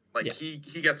lot. Like he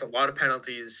gets a lot of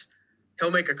penalties.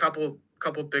 He'll make a couple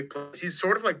big plays. He's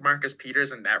sort of like Marcus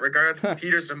Peters in that regard.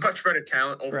 Peters a much better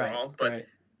talent overall, but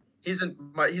he's in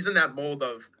that mold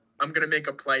of I'm going to make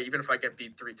a play even if I get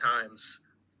beat 3 times,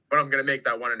 but I'm going to make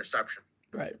that 1 interception.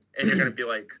 Right. And you're going to be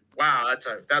like, wow,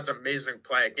 that's an amazing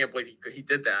play. I can't believe he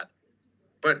did that.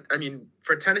 But I mean,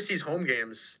 for Tennessee's home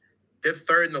games, they're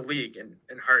 3rd in the league in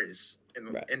hurries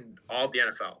in all of the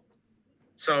NFL.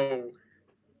 So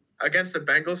against the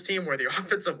Bengals team, where the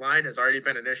offensive line has already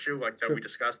been an issue, like that we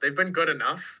discussed, they've been good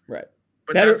enough. Right.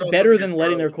 But better than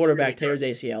letting their quarterback tear his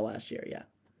ACL last year. Yeah.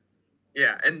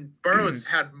 Yeah, and Burrow's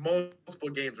had multiple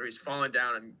games where he's fallen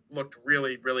down and looked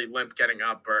really, really limp getting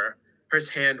up, or his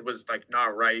hand was like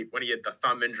not right when he had the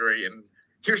thumb injury, and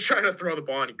he was trying to throw the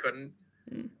ball and he couldn't.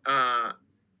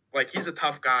 Like he's a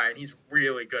tough guy and he's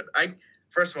really good.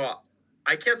 First of all,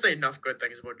 I can't say enough good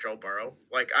things about Joe Burrow.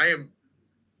 Like I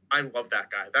love that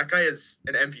guy. That guy is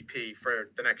an MVP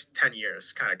for the next 10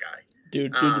 years kind of guy.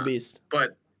 Dude's a beast.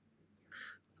 But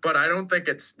I don't think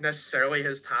it's necessarily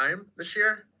his time this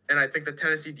year. And I think the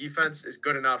Tennessee defense is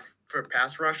good enough for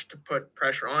pass rush to put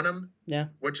pressure on him. Yeah.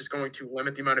 Which is going to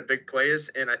limit the amount of big plays.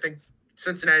 And I think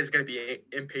Cincinnati is going to be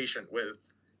impatient with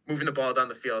moving the ball down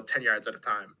the field 10 yards at a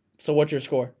time. So what's your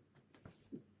score?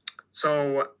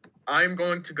 So I'm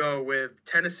going to go with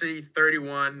Tennessee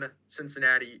 31,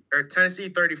 Tennessee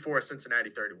 34,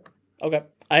 Cincinnati 31. Okay.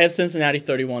 I have Cincinnati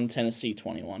 31, Tennessee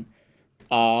 21.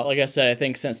 Like I said, I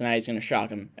think Cincinnati's going to shock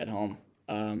them at home.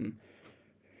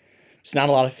 Just not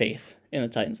a lot of faith in the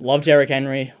Titans. Love Derrick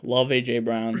Henry, love A.J.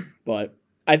 Brown, but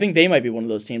I think they might be one of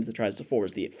those teams that tries to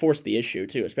force the issue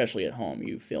too, especially at home.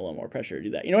 You feel a little more pressure to do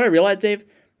that. You know what I realized, Dave?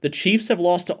 The Chiefs have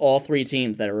lost to all 3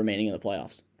 teams that are remaining in the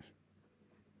playoffs.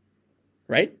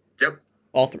 Right? Yep.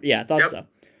 All 3. Yeah, I thought so.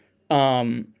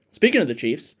 Speaking of the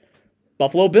Chiefs,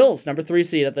 Buffalo Bills, number 3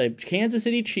 seed at the Kansas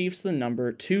City Chiefs, the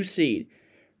number 2 seed.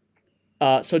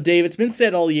 So, Dave, it's been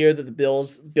said all year that the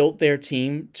Bills built their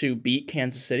team to beat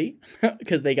Kansas City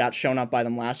because they got shown up by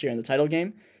them last year in the title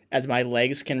game, as my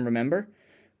legs can remember.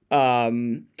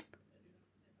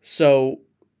 So,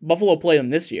 Buffalo played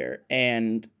them this year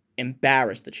and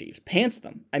embarrassed the Chiefs, pantsed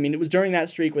them. I mean, it was during that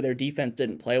streak where their defense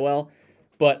didn't play well,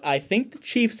 but I think the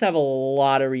Chiefs have a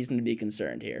lot of reason to be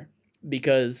concerned here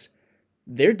because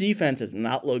their defense has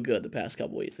not looked good the past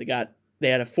couple weeks. They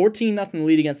had a 14-0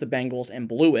 lead against the Bengals and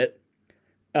blew it.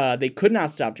 They could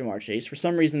not stop Ja'Marr Chase. For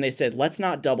some reason, they said, let's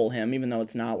not double him, even though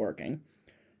it's not working.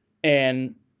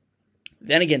 And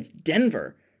then against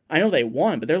Denver, I know they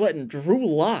won, but they're letting Drew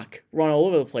Lock run all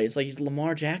over the place like he's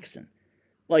Lamar Jackson.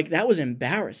 Like, that was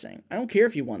embarrassing. I don't care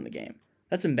if you won the game.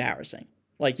 That's embarrassing.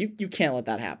 Like, you can't let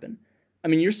that happen. I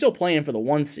mean, you're still playing for the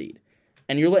 1 seed,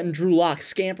 and you're letting Drew Lock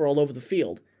scamper all over the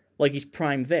field like he's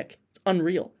Prime Vic. It's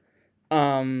unreal.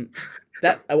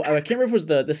 That I can't remember if it was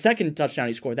the second touchdown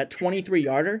he scored, that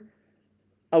 23-yarder.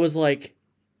 I was like,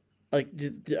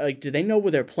 do they know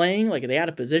where they're playing? Like, are they out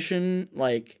of position?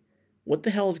 Like, what the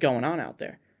hell is going on out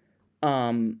there?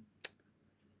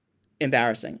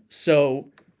 Embarrassing. So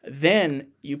then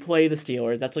you play the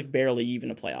Steelers. That's like barely even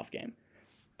a playoff game.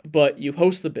 But you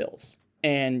host the Bills,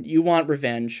 and you want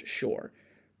revenge, sure.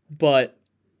 But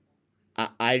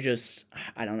I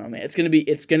don't know, man. It's gonna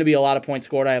be a lot of points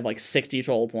scored. I have like 60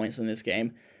 total points in this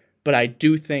game, but I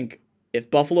do think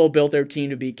if Buffalo built their team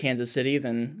to beat Kansas City,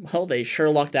 then well, they sure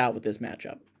lucked out with this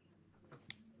matchup.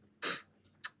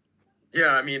 Yeah,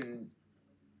 I mean,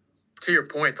 to your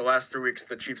point, the last 3 weeks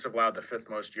the Chiefs have allowed the 5th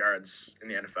most yards in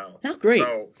the NFL. Not great.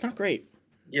 So, it's not great.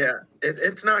 Yeah,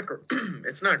 it's not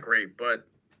it's not great, but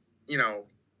you know,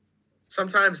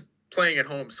 sometimes playing at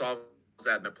home solves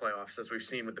that in the playoffs, as we've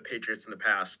seen with the Patriots in the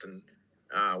past, and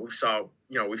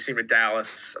we've seen with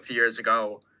Dallas a few years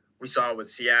ago. We saw it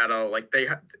with Seattle. Like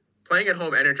playing at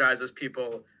home energizes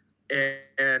people,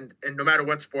 and no matter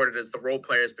what sport it is, the role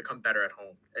players become better at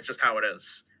home. It's just how it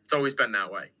is. It's always been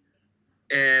that way.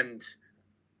 And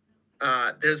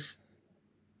this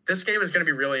game is going to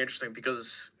be really interesting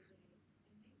because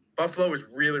Buffalo is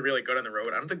really, really good on the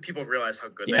road. I don't think people realize how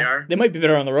good they Yeah, are. they might be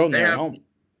better on the road than they are at home.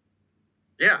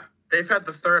 Yeah, they've had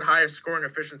the third highest scoring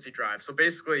efficiency drive. So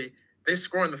basically, they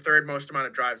score in the third most amount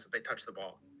of drives that they touch the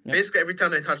ball. Yep. Basically, every time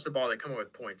they touch the ball, they come up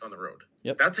with points on the road.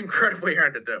 Yep. That's incredibly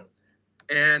hard to do.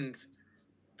 And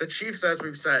the Chiefs, as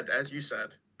you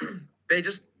said, they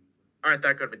just aren't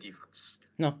that good of a defense.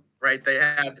 No. Right? They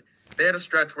had a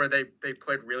stretch where they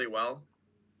played really well,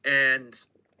 and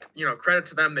credit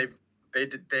to them. They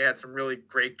had some really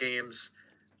great games,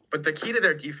 but the key to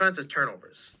their defense is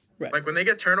turnovers. Right. Like when they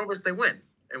get turnovers, they win,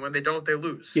 and when they don't, they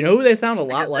lose. You know who they sound a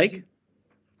lot like?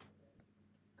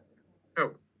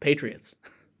 Who? Patriots.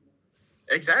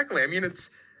 Exactly. I mean,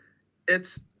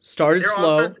 it's started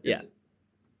slow. Yeah.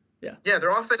 Yeah,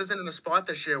 their offense isn't in a spot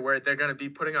this year where they're going to be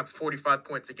putting up 45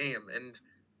 points a game, and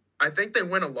I think they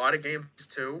win a lot of games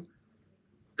too.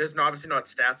 There's obviously not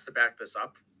stats to back this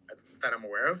up that I'm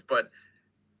aware of, but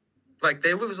like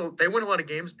they win a lot of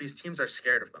games because teams are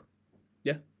scared of them.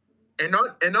 Yeah. And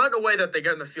not in a way that they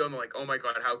get in the field and they're like, oh my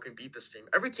God, how can we beat this team?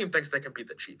 Every team thinks they can beat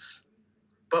the Chiefs.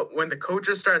 But when the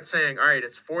coaches start saying, all right,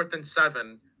 it's 4th and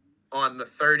 7 on the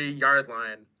 30-yard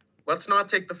line, let's not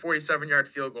take the 47-yard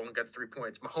field goal and get 3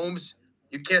 points. Mahomes,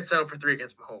 you can't settle for 3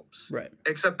 against Mahomes. Right.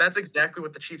 Except that's exactly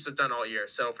what the Chiefs have done all year,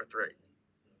 settle for 3.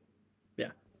 Yeah.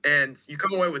 And you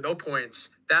come away with no points.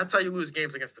 That's how you lose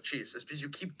games against the Chiefs, is because you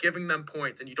keep giving them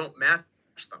points and you don't match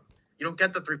them. You don't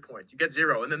get the 3 points. You get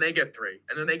 0, and then they get 3,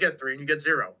 and then they get 3, and you get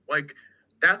 0. Like,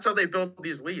 that's how they build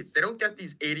these leads. They don't get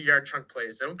these 80-yard chunk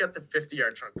plays. They don't get the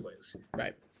 50-yard chunk plays.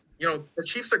 Right. The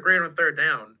Chiefs are great on third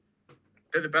down.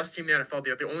 They're the best team in the NFL.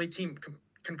 They're the only team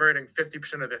converting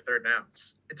 50% of their third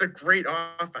downs. It's a great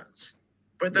offense,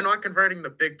 but they're not converting the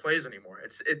big plays anymore.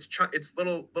 It's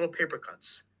little paper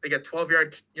cuts. They get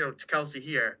 12-yard, to Kelsey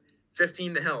here,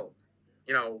 15 to Hill,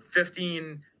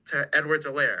 15 to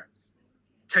Edwards-Helaire,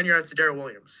 10 yards to Darrell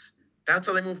Williams. That's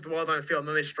how they move the ball down the field, and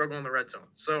then they struggle in the red zone.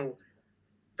 So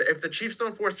if the Chiefs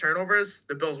don't force turnovers,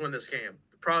 the Bills win this game.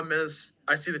 The problem is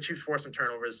I see the Chiefs forcing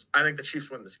turnovers. I think the Chiefs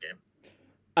win this game.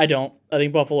 I don't. I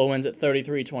think Buffalo wins at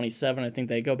 33-27. I think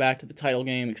they go back to the title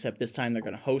game, except this time they're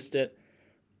going to host it.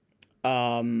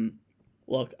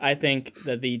 Look, I think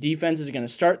that the defense is going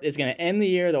to end the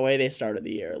year the way they started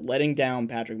the year, letting down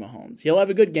Patrick Mahomes. He'll have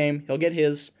a good game. He'll get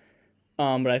his.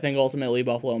 But I think ultimately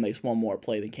Buffalo makes one more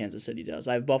play than Kansas City does.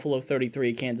 I have Buffalo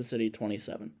 33, Kansas City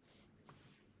 27.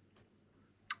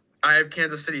 I have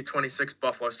Kansas City 26,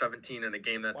 Buffalo 17 in a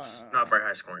game that's not very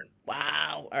high scoring.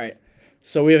 Wow. All right.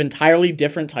 So we have entirely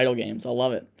different title games. I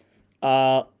love it.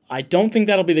 I don't think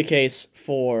that'll be the case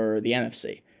for the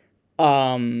NFC.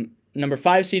 Number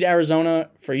 5 seed Arizona,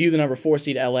 for you the number 4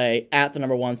 seed LA, at the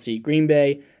number 1 seed Green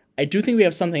Bay. I do think we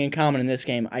have something in common in this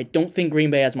game. I don't think Green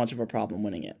Bay has much of a problem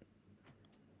winning it.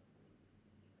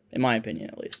 In my opinion,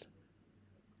 at least.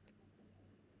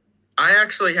 I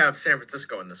actually have San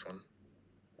Francisco in this one.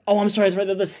 Oh, I'm sorry. It's right.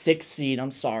 They're the 6th seed.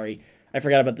 I'm sorry. I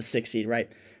forgot about the 6th seed,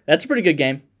 right? That's a pretty good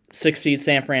game. 6th seed,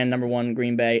 San Fran, number 1,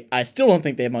 Green Bay. I still don't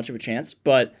think they have much of a chance,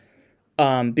 but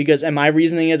and my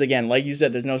reasoning is, again, like you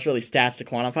said, there's no really stats to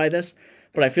quantify this,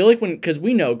 but I feel like because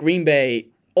we know Green Bay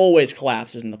always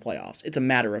collapses in the playoffs. It's a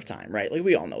matter of time, right? Like,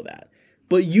 we all know that.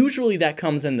 But usually that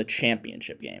comes in the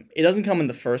championship game. It doesn't come in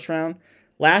the first round.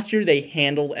 Last year they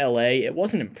handled LA. It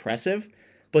wasn't impressive,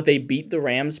 but they beat the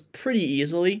Rams pretty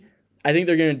easily. I think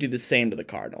they're going to do the same to the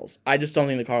Cardinals. I just don't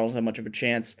think the Cardinals have much of a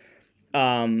chance.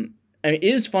 I mean, it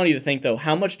is funny to think, though,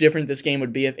 how much different this game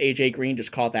would be if A.J. Green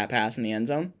just caught that pass in the end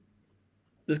zone.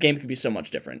 This game could be so much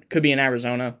different. Could be in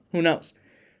Arizona. Who knows?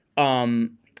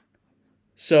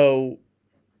 So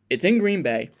it's in Green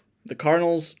Bay. The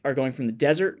Cardinals are going from the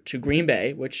desert to Green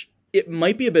Bay, which it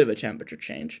might be a bit of a temperature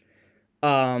change.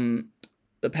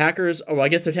 The Packers, I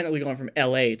guess they're technically going from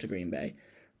L.A. to Green Bay.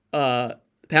 The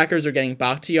Packers are getting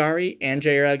Bakhtiari and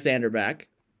Jair Alexander back.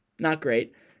 Not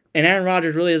great. And Aaron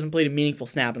Rodgers really hasn't played a meaningful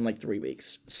snap in like 3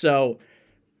 weeks. So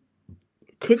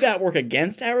could that work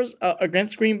against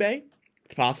Green Bay?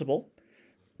 It's possible.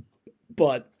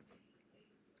 But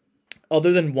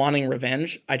other than wanting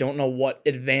revenge, I don't know what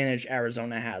advantage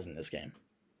Arizona has in this game.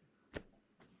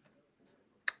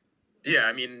 Yeah,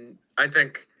 I mean, I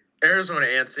think Arizona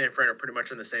and San Fran are pretty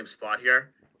much in the same spot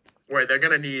here, where they're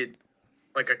going to need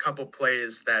like a couple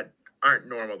plays that aren't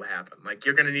normal to happen. Like,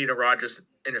 you're going to need a Rodgers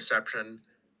interception.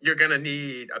 You're going to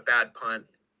need a bad punt,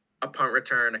 a punt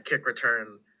return, a kick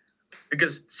return,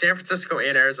 because San Francisco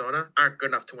and Arizona aren't good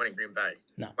enough to win in Green Bay.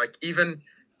 No. Like, even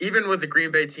with the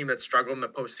Green Bay team that struggled in the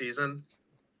postseason,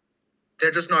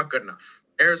 they're just not good enough.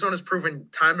 Arizona's proven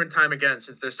time and time again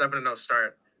since their 7-0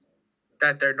 start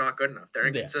that they're not good enough. They're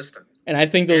inconsistent. Yeah. And I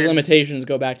think those limitations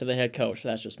go back to the head coach.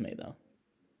 That's just me, though.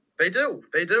 They do.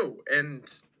 They do. And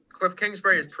Cliff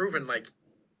Kingsbury has proven like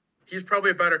he's probably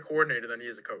a better coordinator than he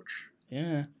is a coach.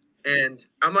 Yeah. And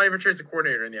I'm not even sure he's a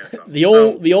coordinator in the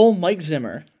NFL. the old Mike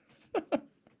Zimmer.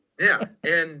 Yeah,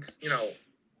 and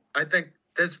I think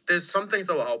there's some things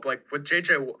that will help. Like with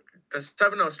JJ, the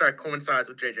 7-0 start coincides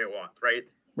with JJ Watt, right?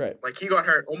 Right. Like he got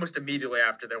hurt almost immediately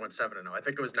after they went 7-0. I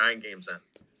think it was 9 games in.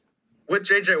 With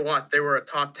JJ Watt, they were a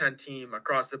top 10 team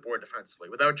across the board defensively.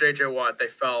 Without JJ Watt, they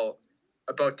fell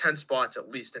about 10 spots at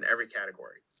least in every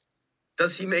category.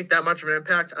 Does he make that much of an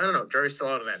impact? I don't know. Jury's still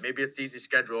out on that. Maybe it's easy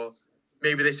schedule.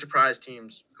 Maybe they surprise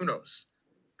teams. Who knows?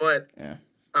 But yeah.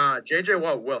 JJ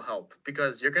Watt will help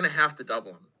because you're going to have to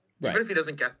double him. Right. Even if he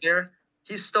doesn't get there,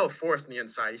 he's still forced on the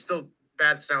inside. He's still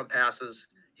bad sound passes.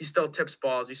 He still tips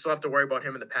balls. You still have to worry about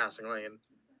him in the passing lane.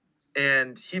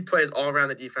 And he plays all around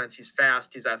the defense. He's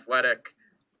fast. He's athletic.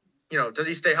 Does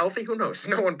he stay healthy? Who knows?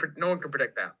 No one can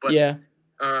predict that. But yeah.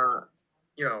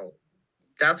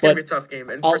 That's going to be a tough game.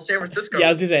 And for San Francisco... Yeah, I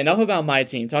was going to say, enough about my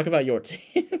team. Talk about your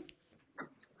team.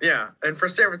 Yeah, and for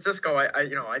San Francisco,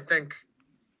 I think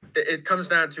it comes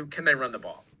down to can they run the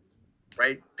ball,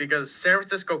 right? Because San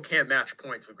Francisco can't match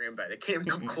points with Green Bay. They can't even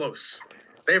come close.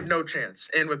 They have no chance.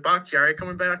 And with Bakhtiari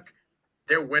coming back,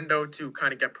 their window to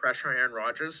kind of get pressure on Aaron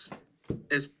Rodgers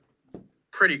is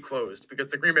pretty closed because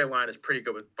the Green Bay line is pretty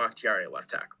good with Bakhtiari at left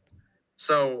tackle.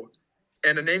 So,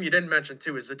 and the name you didn't mention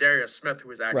too is Zadarius Smith, who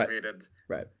was activated.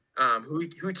 Right. Who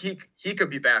he could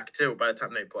be back too by the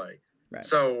time they play. Right.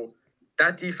 So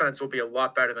that defense will be a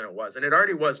lot better than it was, and it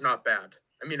already was not bad.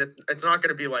 I mean, it's not going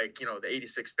to be like the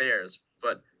 '86 Bears,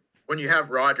 but when you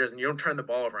have Rodgers and you don't turn the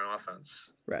ball over on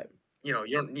offense, right? You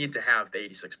don't need to have the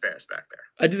 '86 Bears back there.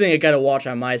 I do think a guy to watch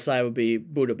on my side would be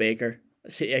Budda Baker,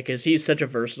 because he's such a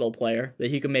versatile player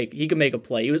that he can make a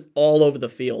play. He was all over the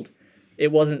field.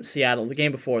 It wasn't Seattle. The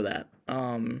game before that.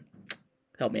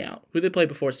 Help me out. Who did they play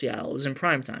before Seattle? It was in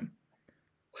prime time.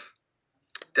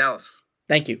 Dallas.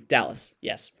 Thank you, Dallas.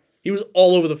 Yes, he was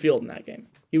all over the field in that game.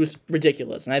 He was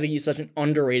ridiculous, and I think he's such an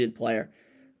underrated player.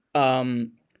 So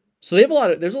they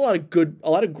have there's a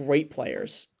lot of great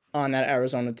players on that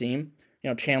Arizona team.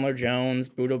 Chandler Jones,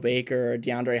 Budda Baker,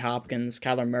 DeAndre Hopkins,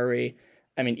 Kyler Murray.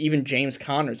 I mean, even James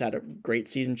Conner's had a great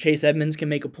season. Chase Edmonds can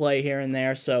make a play here and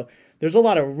there. So there's a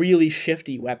lot of really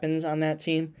shifty weapons on that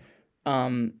team.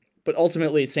 But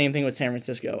ultimately, same thing with San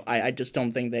Francisco. I just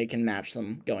don't think they can match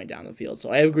them going down the field. So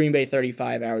I have Green Bay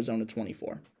 35, Arizona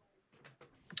 24.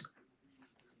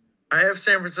 I have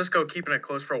San Francisco keeping it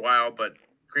close for a while, but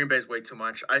Green Bay's way too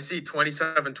much. I see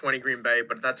 27-20 Green Bay,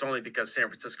 but that's only because San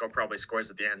Francisco probably scores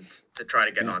at the end to try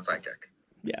to get an onside kick.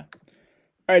 Yeah.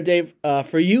 All right, Dave.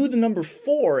 For you, the number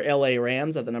 4 LA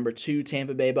Rams at the number 2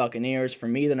 Tampa Bay Buccaneers. For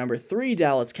me, the number 3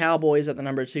 Dallas Cowboys at the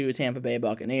number 2 Tampa Bay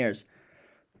Buccaneers.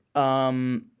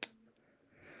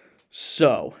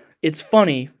 So it's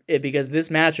funny because this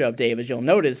matchup, Dave, as you'll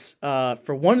notice,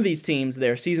 for one of these teams,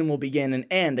 their season will begin and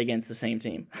end against the same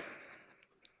team.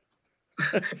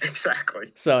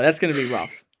 Exactly. So that's going to be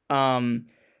rough.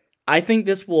 I think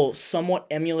this will somewhat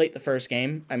emulate the first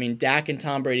game. I mean, Dak and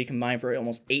Tom Brady combined for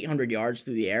almost 800 yards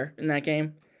through the air in that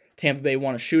game. Tampa Bay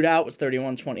won a shootout, was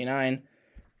 31-29.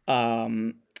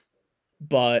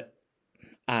 But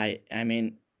I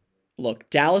mean, look,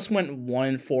 Dallas went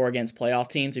 1-4 against playoff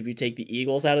teams if you take the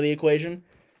Eagles out of the equation.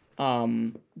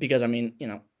 Because, I mean,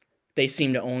 they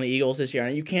seem to own the Eagles this year.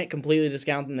 And you can't completely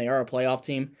discount them. They are a playoff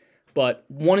team. But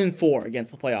 1-4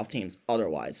 against the playoff teams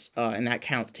otherwise. And that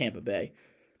counts Tampa Bay.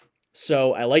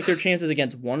 So I like their chances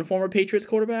against one former Patriots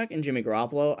quarterback in Jimmy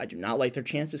Garoppolo. I do not like their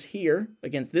chances here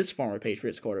against this former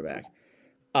Patriots quarterback.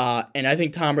 And I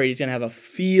think Tom Brady's going to have a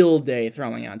field day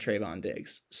throwing on Trayvon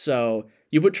Diggs. So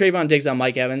you put Trayvon Diggs on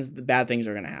Mike Evans, the bad things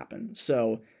are going to happen.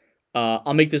 So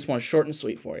I'll make this one short and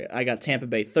sweet for you. I got Tampa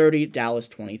Bay 30, Dallas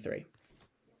 23.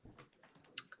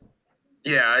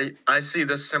 Yeah, I see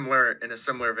this in a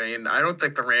similar vein. I don't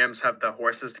think the Rams have the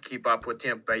horses to keep up with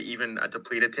Tampa Bay, even a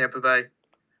depleted Tampa Bay.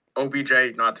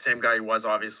 OBJ, not the same guy he was,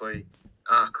 obviously.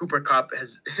 Cooper Kupp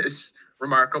is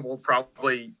remarkable,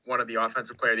 probably one of the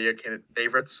Offensive Player of the Year candidate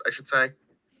favorites, I should say.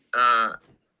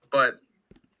 But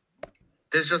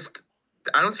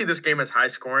I don't see this game as high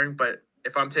scoring, but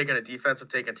if I'm taking a defense, I'm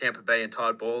taking Tampa Bay and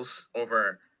Todd Bowles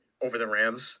over the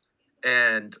Rams.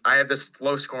 And I have this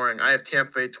low scoring. I have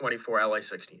Tampa Bay 24, LA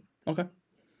 16. Okay.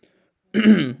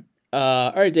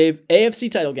 All right, Dave. AFC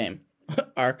title game.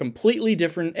 Are completely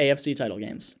different AFC title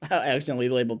games. I accidentally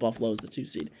labeled Buffalo as the 2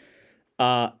 seed.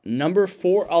 Number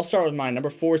 4, I'll start with mine. Number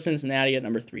 4, Cincinnati at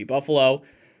number 3, Buffalo.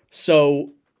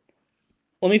 So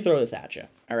let me throw this at you.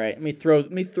 All right, let me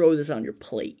throw this on your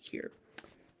plate here.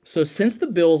 So since the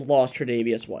Bills lost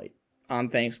Tre'Davious White on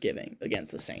Thanksgiving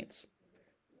against the Saints,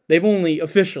 they've only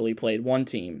officially played one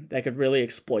team that could really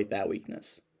exploit that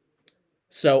weakness.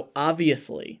 So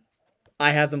obviously,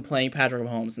 I have them playing Patrick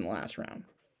Mahomes in the last round.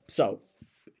 So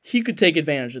he could take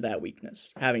advantage of that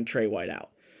weakness, having Trey White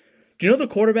out. Do you know the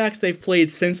quarterbacks they've played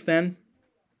since then,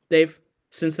 Dave?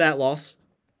 Since that loss?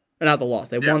 Or not the loss.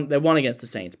 They won against the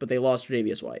Saints, but they lost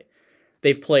Tre'Davious White.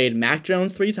 They've played Mac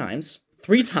Jones 3 times.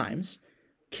 3 times.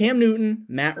 Cam Newton,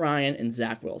 Matt Ryan, and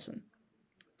Zach Wilson.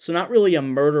 So not really a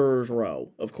murderer's row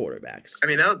of quarterbacks. I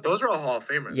mean, those are all Hall of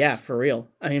Famers. Yeah, for real.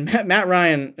 I mean, Matt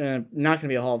Ryan, not going to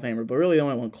be a Hall of Famer, but really the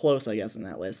only one close, I guess, in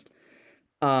that list.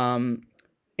 In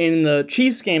the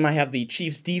Chiefs game, I have the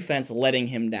Chiefs defense letting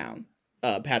him down,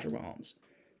 Patrick Mahomes.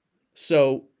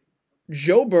 So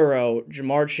Joe Burrow,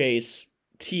 Jamar Chase,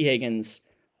 T. Higgins,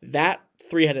 that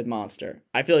three-headed monster,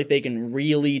 I feel like they can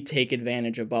really take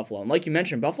advantage of Buffalo. And like you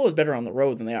mentioned, Buffalo is better on the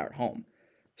road than they are at home.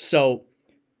 So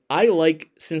I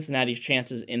like Cincinnati's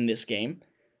chances in this game.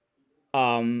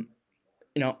 I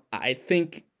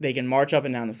think they can march up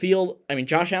and down the field. I mean,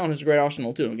 Josh Allen has a great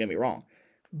arsenal too, don't get me wrong.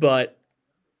 But,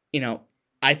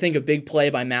 I think a big play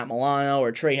by Matt Milano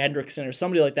or Trey Hendrickson or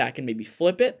somebody like that can maybe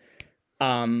flip it.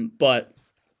 But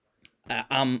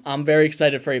I'm very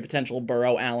excited for a potential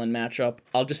Burrow-Allen matchup.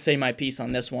 I'll just say my piece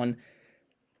on this one.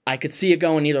 I could see it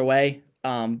going either way,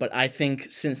 but I think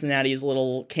Cincinnati's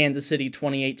little Kansas City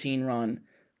 2018 run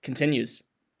continues.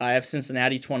 I have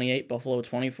Cincinnati 28, Buffalo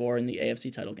 24 in the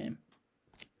AFC title game.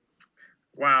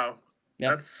 Wow.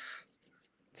 Yep.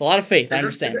 It's a lot of faith, I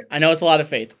understand. I know it's a lot of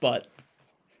faith, but...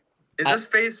 Is this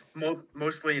faith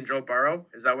mostly in Joe Burrow?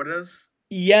 Is that what it is?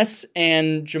 Yes,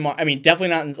 and Jamar... I mean,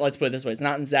 definitely not in... Let's put it this way. It's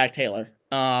not in Zach Taylor.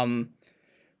 How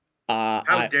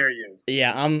dare you?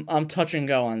 Yeah, I'm touch and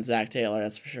go on Zach Taylor,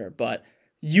 that's for sure. But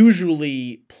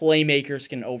usually, playmakers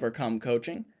can overcome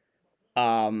coaching.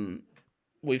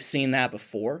 We've seen that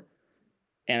before,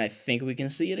 and I think we can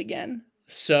see it again.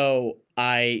 So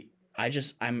I'm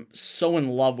so in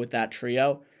love with that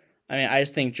trio. I mean, I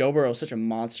just think Joe Burrow is such a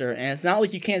monster, and it's not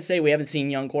like you can't say we haven't seen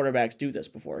young quarterbacks do this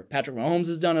before. Patrick Mahomes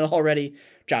has done it already.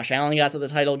 Josh Allen got to the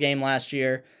title game last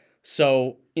year.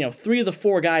 So, 3 of the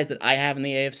 4 guys that I have in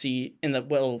the AFC,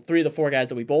 3 of the 4 guys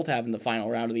that we both have in the final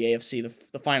round of the AFC,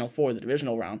 the final 4, the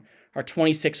divisional round, are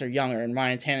 26 or younger, and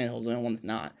Ryan Tannehill's the only one that's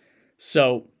not.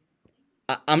 So,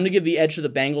 I'm going to give the edge to the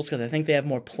Bengals because I think they have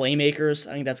more playmakers.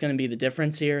 I think that's going to be the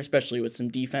difference here, especially with some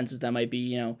defenses that might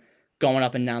be, going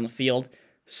up and down the field.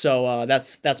 So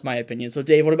that's my opinion. So,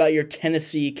 Dave, what about your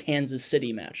Tennessee-Kansas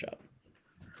City matchup?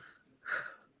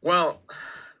 Well,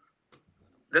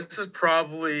 this is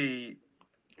probably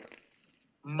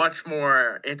much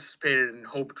more anticipated and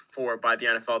hoped for by the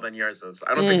NFL than yours is.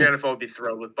 I don't think the NFL would be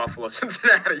thrilled with Buffalo,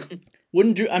 Cincinnati.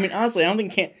 Honestly, I don't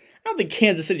think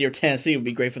Kansas City or Tennessee would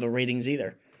be great for the ratings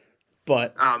either.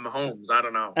 But Mahomes, I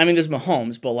don't know. I mean, there's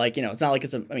Mahomes, but it's not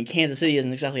like Kansas City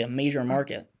isn't exactly a major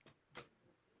market.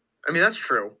 I mean, that's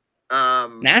true.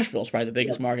 Nashville's probably the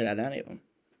biggest market out of any of them.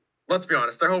 Let's be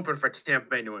honest, they're hoping for Tampa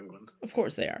Bay, New England. Of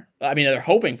course they are. I mean, they're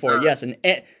hoping for it, yes. And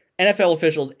NFL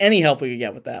officials, any help we could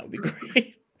get with that would be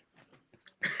great.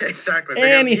 Exactly.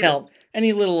 Any help.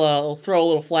 Any little, throw a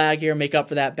little flag here, make up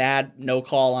for that bad no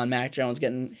call on Mac Jones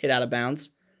getting hit out of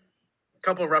bounds. A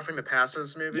couple of roughing the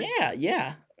passers, maybe?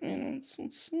 Yeah. I mean,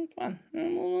 let's come on.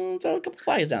 We'll throw a couple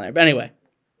flags down there. But anyway.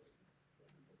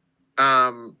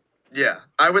 Yeah.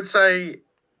 I would say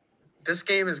this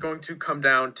game is going to come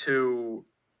down to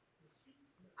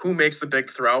who makes the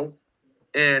big throw.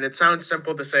 And it sounds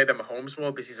simple to say that Mahomes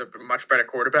will because he's a much better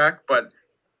quarterback, but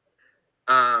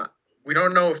we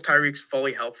don't know if Tyreek's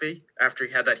fully healthy after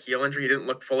he had that heel injury. He didn't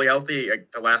look fully healthy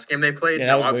the last game they played. Yeah,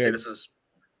 that was obviously, weird. This is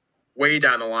way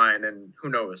down the line, and who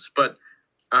knows. But,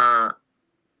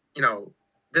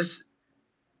 this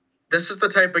is the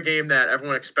type of game that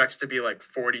everyone expects to be like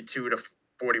 42-41.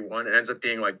 It ends up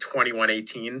being like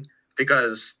 21-18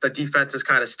 because the defense is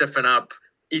kind of stiffen up.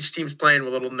 Each team's playing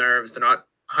with little nerves. They're not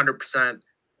 100%.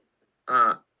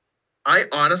 I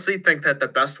honestly think that the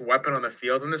best weapon on the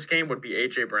field in this game would be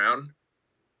A.J. Brown,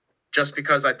 just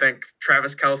because I think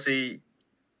Travis Kelce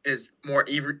is more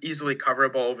easily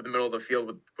coverable over the middle of the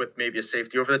field with maybe a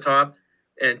safety over the top,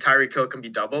 and Tyreek Hill can be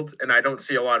doubled, and I don't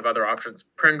see a lot of other options.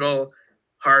 Pringle,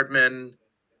 Hardman,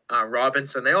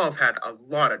 Robinson, they all have had a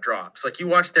lot of drops. Like, you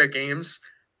watch their games,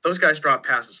 those guys drop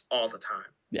passes all the time.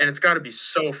 Yeah. And it's got to be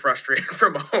so frustrating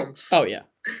for Mahomes. Oh, yeah.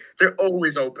 They're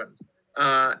always open.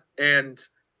 And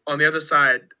on the other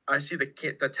side, I see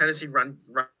the Tennessee run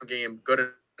game good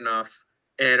enough.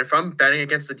 And if I'm betting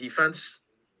against the defense,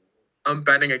 I'm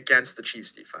betting against the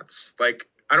Chiefs defense. Like,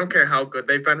 I don't care how good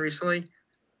they've been recently.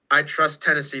 I trust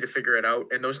Tennessee to figure it out.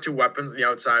 And those two weapons on the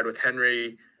outside with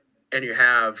Henry and you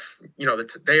have,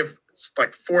 they have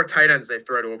like 4 tight ends they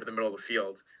throw to over the middle of the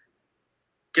field.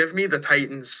 Give me the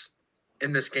Titans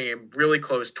in this game really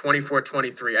close,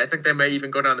 24-23. I think they may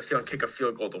even go down the field and kick a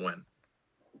field goal to win.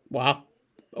 Wow.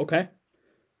 Okay.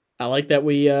 I like that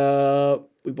we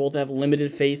both have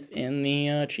limited faith in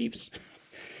the Chiefs.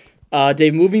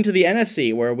 Dave, moving to the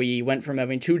NFC, where we went from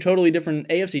having 2 totally different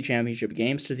AFC championship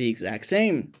games to the exact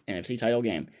same NFC title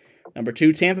game. Number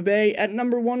 2, Tampa Bay. At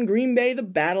number 1, Green Bay. The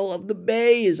Battle of the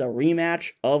Bay is a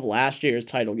rematch of last year's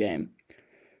title game.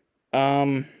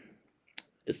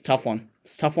 It's a tough one.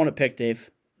 It's a tough one to pick, Dave.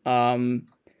 I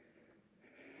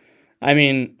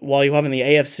mean, while you have in the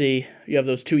AFC, you have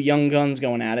those 2 young guns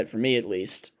going at it, for me at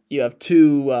least. You have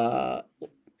 2,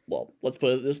 let's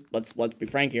put it this, let's be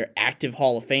frank here, active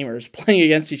Hall of Famers playing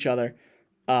against each other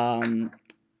in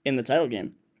the title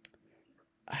game.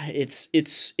 I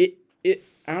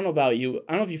don't know about you.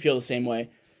 I don't know if you feel the same way.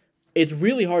 It's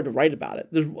really hard to write about it.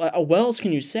 What else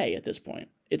can you say at this point?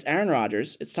 It's Aaron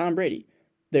Rodgers. It's Tom Brady.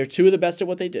 They're 2 of the best at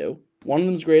what they do. One of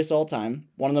them is greatest of all time.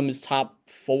 One of them is top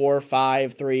 4,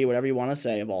 5, 3, whatever you want to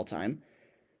say of all time.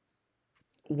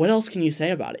 What else can you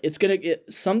say about it?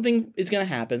 Something is gonna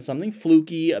happen. Something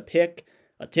fluky, a pick,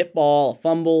 a tip ball, a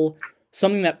fumble,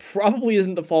 something that probably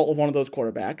isn't the fault of one of those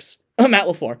quarterbacks, Matt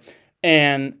LaFleur,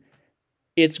 and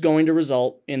it's going to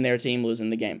result in their team losing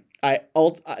the game.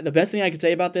 The best thing I could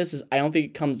say about this is I don't think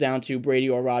it comes down to Brady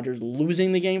or Rodgers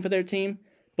losing the game for their team,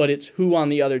 but it's who on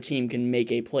the other team can make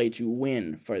a play to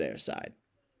win for their side.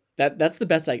 That's the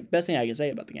best thing I can say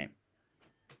about the game.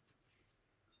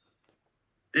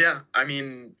 Yeah, I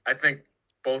mean, I think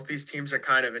both these teams are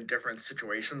kind of in different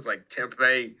situations. Like Tampa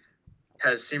Bay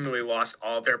has seemingly lost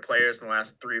all of their players in the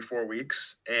last 3 or 4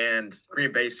 weeks, and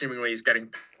Green Bay seemingly is getting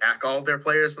back all of their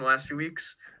players in the last few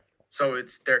weeks. So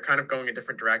they're kind of going in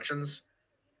different directions.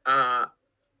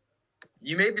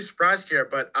 You may be surprised here,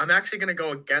 but I'm actually going to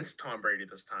go against Tom Brady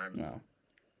this time. No,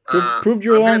 proved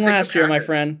you wrong last year, my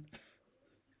friend.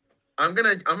 I'm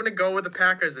gonna go with the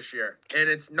Packers this year, and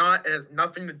it has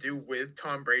nothing to do with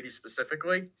Tom Brady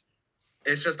specifically.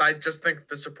 It's just I just think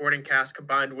the supporting cast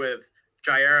combined with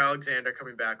Jair Alexander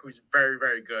coming back, who's very,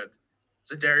 very good,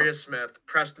 Zadarius Smith,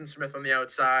 Preston Smith on the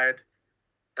outside,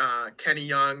 Kenny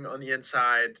Young on the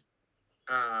inside.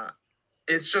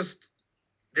 It's just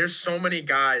there's so many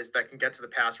guys that can get to the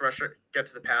passer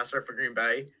for Green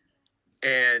Bay,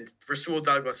 and Rasul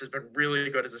Douglas has been really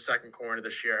good as a second corner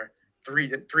this year.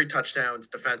 3 touchdowns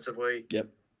defensively. Yep.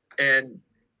 And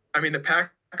I mean the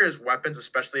Packers' weapons,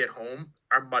 especially at home,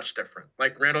 are much different.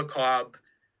 Like Randall Cobb,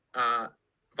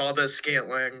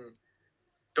 Valdez-Scantling,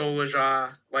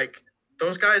 Dolezaj, like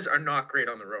those guys are not great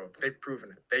on the road. They've proven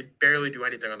it. They barely do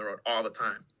anything on the road all the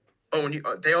time.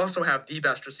 But they also have the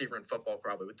best receiver in football,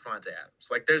 probably, with Davante Adams.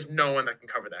 Like there's no one that can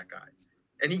cover that guy,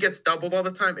 and he gets doubled all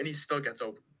the time, and he still gets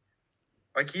open.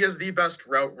 Like, he has the best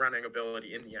route running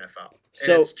ability in the NFL.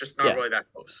 So, and it's just not really that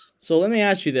close. So let me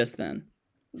ask you this then.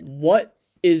 What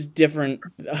is different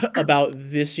about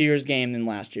this year's game than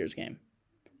last year's game?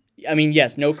 I mean,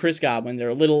 yes, no Chris Godwin. They're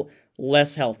a little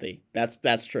less healthy.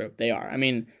 That's true. They are. I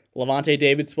mean, Levante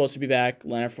David's supposed to be back.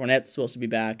 Leonard Fournette's supposed to be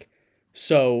back.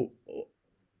 So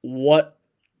what...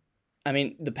 I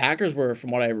mean, the Packers were,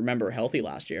 from what I remember, healthy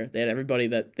last year. They had everybody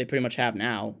that they pretty much have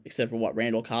now, except for,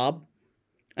 Randall Cobb?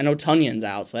 I know Tunyon's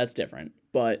out, so that's different.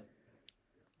 But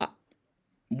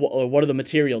what are the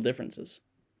material differences?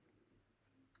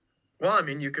 Well, I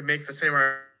mean, you could make the same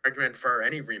argument for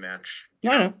any rematch.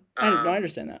 No, I know. I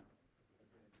understand that.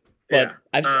 But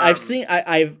yeah.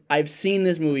 I've seen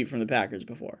this movie from the Packers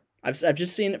before. I've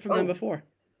just seen it from them before.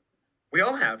 We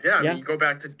all have, yeah. I mean, you go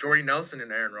back to Jordy Nelson and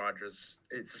Aaron Rodgers.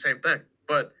 It's the same thing.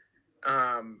 But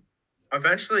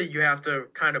eventually you have to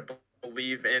kind of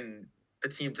believe in the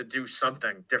team to do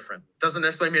something different. Doesn't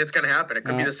necessarily mean it's going to happen. It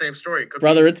could be the same story.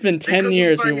 It's been 10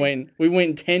 years. We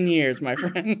waited 10 years, my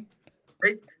friend.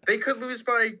 They could lose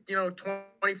by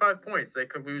 25 points. They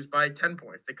could lose by 10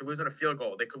 points. They could lose on a field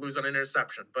goal. They could lose on an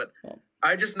interception. But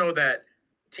I just know that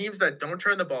teams that don't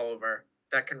turn the ball over,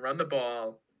 that can run the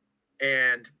ball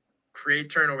and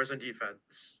create turnovers on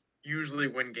defense, usually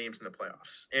win games in the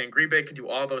playoffs. And Green Bay can do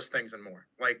all those things and more.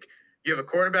 Like, you have a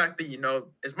quarterback that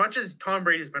as much as Tom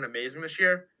Brady's been amazing this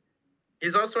year,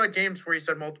 he's also had games where he's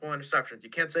had multiple interceptions. You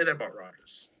can't say that about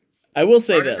Rodgers. I will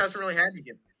say this. Rodgers hasn't really had any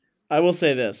games. I will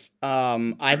say this.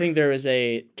 I think there is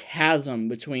a chasm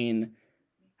between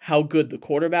how good the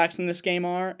quarterbacks in this game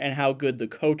are and how good the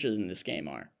coaches in this game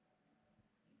are.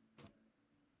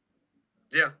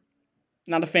 Yeah.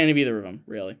 Not a fan of either of them,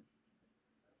 really.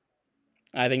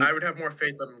 I think I would have more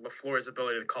faith in LaFleur's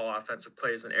ability to call offensive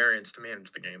plays than Arians to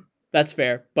manage the game. That's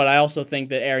fair, but I also think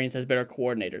that Arians has better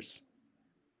coordinators.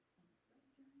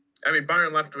 I mean,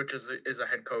 Byron Leftwich is a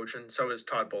head coach, and so is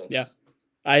Todd Bowles. Yeah.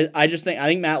 I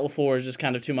think Matt LaFleur is just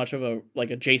kind of too much of a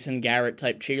Jason Garrett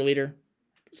type cheerleader,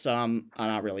 so I'm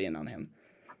not really in on him.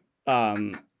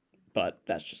 But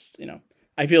that's just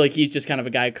I feel like he's just kind of a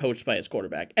guy coached by his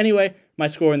quarterback. Anyway, my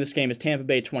score in this game is Tampa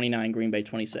Bay 29, Green Bay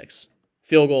 26,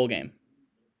 field goal game.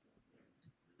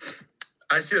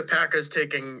 I see the Packers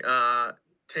taking the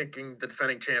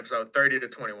defending champs out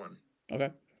 30-21.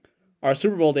 Okay, our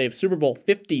Super Bowl, Dave, Super Bowl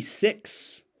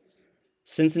 56.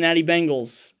 Cincinnati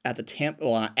Bengals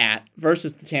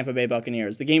versus the Tampa Bay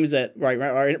Buccaneers. The game is at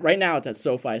right now. It's at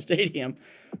SoFi Stadium.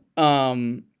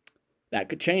 That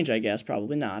could change, I guess.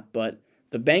 Probably not. But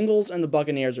the Bengals and the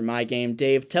Buccaneers are my game.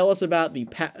 Dave, tell us about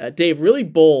Dave. Really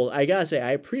bold. I gotta say,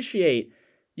 I appreciate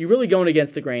you really going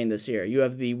against the grain this year. You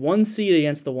have the 1 seed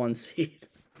against the 1 seed.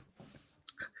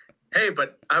 Hey,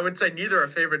 but I would say neither are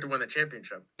favored to win the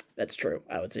championship. That's true.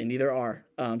 I would say neither are.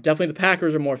 Definitely the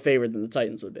Packers are more favored than the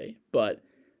Titans would be. But,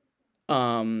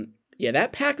 yeah,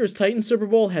 that Packers-Titans Super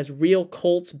Bowl has real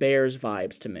Colts-Bears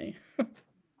vibes to me.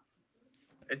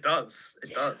 It does.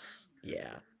 It does.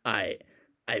 Yeah. I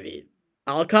mean,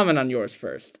 I'll comment on yours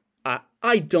first.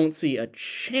 I don't see a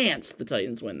chance the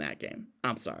Titans win that game.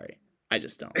 I'm sorry. I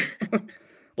just don't.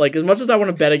 Like, as much as I want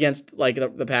to bet against, like,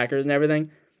 the Packers and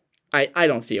everything, I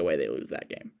don't see a way they lose that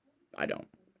game. I don't.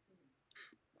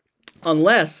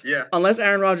 Unless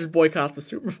Aaron Rodgers boycotts the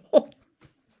Super Bowl.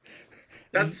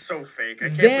 That's so fake. I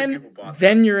can't believe people bought that.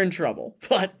 Then you're in trouble.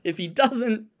 But if he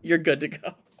doesn't, you're good to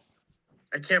go.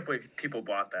 I can't believe people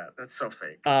bought that. That's so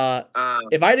fake.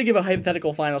 If I had to give a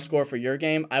hypothetical final score for your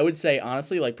game, I would say,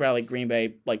 honestly, like probably Green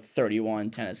Bay, like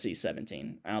 31, Tennessee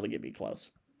 17. I don't think it'd be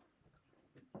close.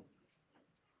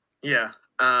 Yeah.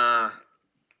 I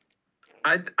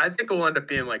think it'll end up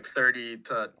being like 30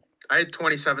 to... I had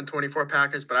 27-24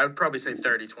 Packers, but I would probably say 30-24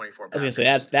 Packers. I was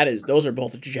gonna say those are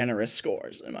both generous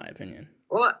scores in my opinion.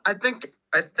 Well, I think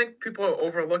people are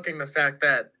overlooking the fact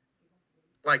that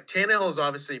like Tannehill has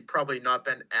obviously probably not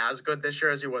been as good this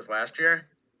year as he was last year,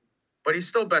 but he's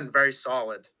still been very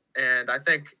solid. And I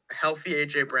think a healthy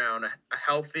AJ Brown, a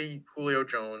healthy Julio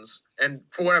Jones, and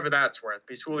for whatever that's worth,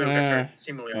 because Julio gets hurt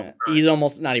seemingly all the time. He's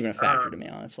almost not even a factor to me,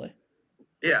 honestly.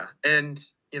 Yeah, and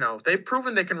they've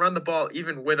proven they can run the ball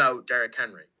even without Derrick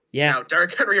Henry. Yeah. Now,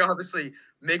 Derrick Henry obviously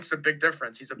makes a big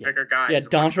difference. He's a bigger guy. Yeah,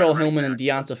 Dontrell Hillman and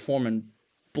Deonta Foreman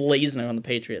blazing it on the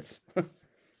Patriots.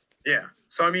 Yeah.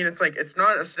 So, I mean, it's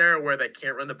not a scenario where they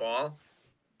can't run the ball.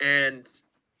 And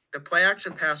the play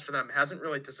action pass for them hasn't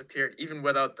really disappeared, even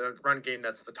without the run game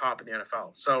that's the top in the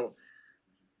NFL. So,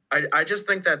 I just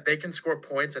think that they can score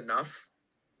points enough.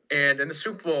 And in the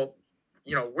Super Bowl,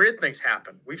 weird things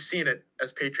happen. We've seen it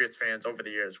as Patriots fans over the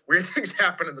years. Weird things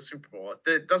happen in the Super Bowl.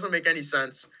 It doesn't make any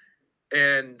sense.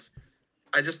 And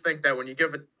I just think that when you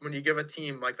give a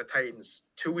team like the Titans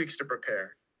 2 weeks to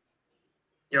prepare,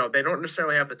 they don't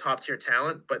necessarily have the top tier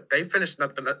talent, but they finished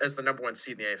as the number 1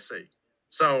 seed in the AFC.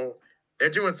 So they're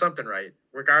doing something right,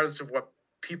 regardless of what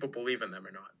people believe in them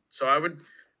or not. So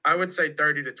I would say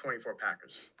 30-24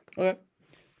 Packers. Okay.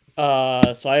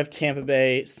 So I have Tampa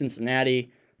Bay,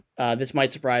 Cincinnati. This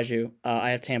might surprise you.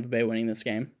 I have Tampa Bay winning this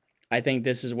game. I think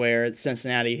this is where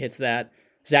Cincinnati hits that.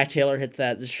 Zach Taylor hits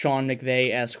that Sean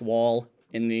McVay-esque wall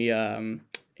in the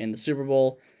Super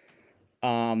Bowl.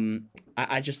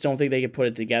 I just don't think they could put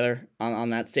it together on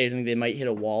that stage. I think they might hit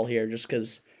a wall here just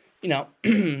because,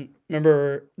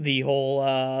 remember the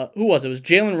whole who was it? It was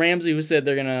Jalen Ramsey who said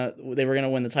they were gonna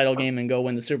win the title game and go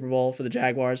win the Super Bowl for the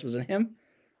Jaguars. Was it him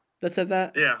that said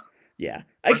that? Yeah. Yeah.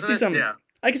 I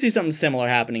could see something similar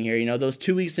happening here. Those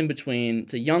 2 weeks in between,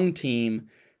 it's a young team.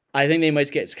 I think they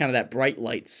might get kind of that bright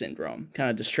light syndrome, kind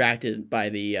of distracted by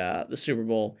the Super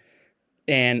Bowl.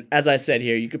 And as I said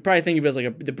here, you could probably think of it as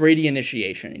like the Brady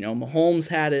initiation. Mahomes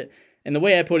had it, and the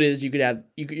way I put it is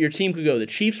your team could go the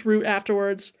Chiefs route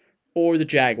afterwards or the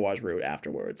Jaguars route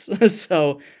afterwards.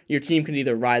 So your team can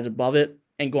either rise above it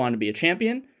and go on to be a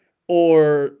champion,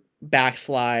 or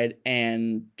backslide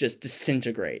and just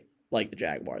disintegrate like the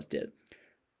Jaguars did.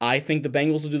 I think the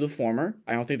Bengals will do the former.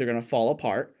 I don't think they're going to fall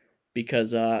apart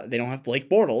because they don't have Blake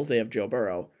Bortles. They have Joe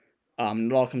Burrow.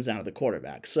 It all comes down to the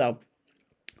quarterback. So,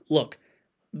 look,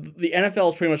 the NFL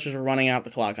is pretty much just running out the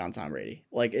clock on Tom Brady.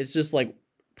 Like, it's just like,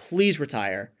 please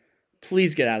retire.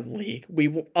 Please get out of the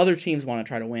league. Other teams want to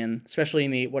try to win, especially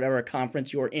in the whatever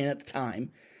conference you're in at the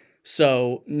time.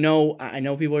 So, no, I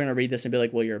know people are going to read this and be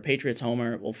like, well, you're a Patriots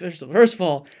homer. Well, first of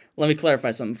all, let me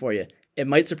clarify something for you. It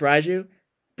might surprise you,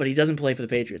 but he doesn't play for the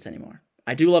Patriots anymore.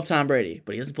 I do love Tom Brady,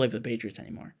 but he doesn't play for the Patriots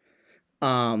anymore.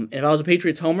 If I was a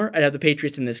Patriots homer, I'd have the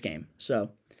Patriots in this game.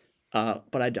 So,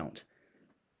 but I don't.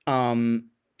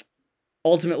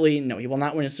 Ultimately, no, he will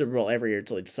not win a Super Bowl every year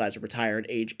until he decides to retire at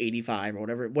age 85 or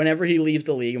whatever. Whenever he leaves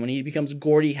the league and when he becomes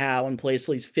Gordie Howe and plays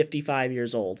till he's 55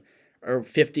 years old or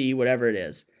 50, whatever it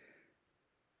is.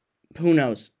 Who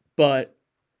knows? But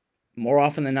more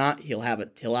often than not, he'll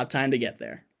have time to get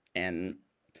there. And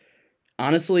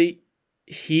honestly,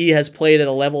 he has played at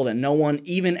a level that no one,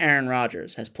 even Aaron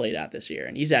Rodgers, has played at this year.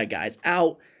 And he's had guys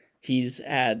out. He's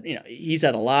had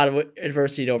a lot of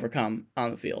adversity to overcome on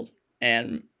the field.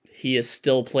 And he has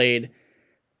still played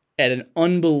at an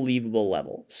unbelievable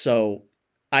level. So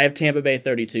I have Tampa Bay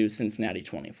 32, Cincinnati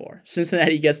 24.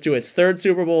 Cincinnati gets to its third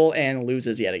Super Bowl and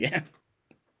loses yet again.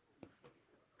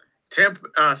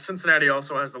 Cincinnati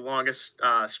also has the longest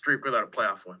streak without a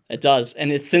playoff win. It does,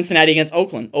 and it's Cincinnati against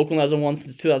Oakland. Oakland hasn't won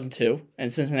since 2002,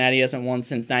 and Cincinnati hasn't won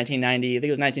since 1990. I think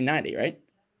it was 1990, right?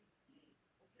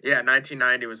 Yeah,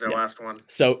 1990 was their last one.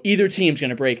 So either team's going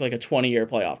to break like a 20-year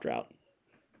playoff drought.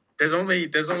 There's only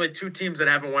two teams that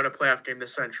haven't won a playoff game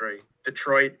this century: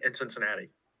 Detroit and Cincinnati.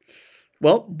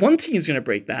 Well, one team's going to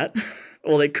break that.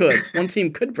 Well, they could. One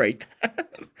team could break that.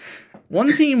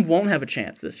 One team won't have a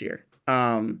chance this year.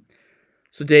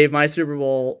 So, Dave, my Super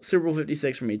Bowl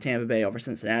 56 for me, Tampa Bay over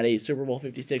Cincinnati. Super Bowl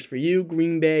 56 for you,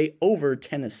 Green Bay over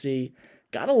Tennessee.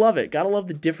 Gotta love it. Gotta love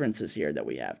the differences here that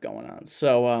we have going on.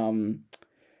 So,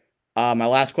 my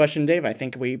last question, Dave, I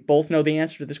think we both know the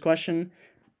answer to this question.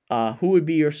 Who would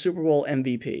be your Super Bowl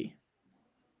MVP?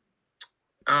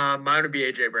 Mine would be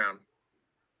A.J. Brown.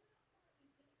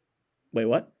 Wait,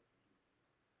 what?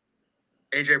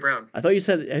 A.J. Brown. I thought you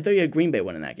had Green Bay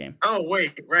winning that game. Oh,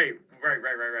 wait, right.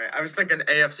 I was thinking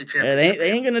AFC Championship. Yeah,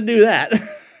 they ain't gonna do that.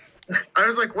 I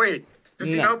was like, wait, does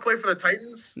he now play for the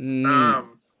Titans?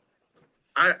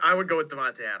 I would go with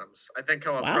Devontae Adams. I think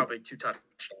he'll have probably 2 touchdowns.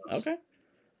 Okay.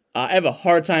 I have a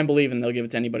hard time believing they'll give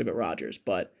it to anybody but Rodgers,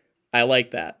 but I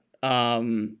like that.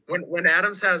 When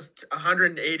Adams has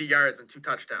 180 yards and 2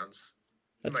 touchdowns,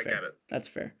 that's you might get it. That's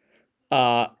fair.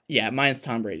 Yeah, mine's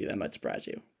Tom Brady. That might surprise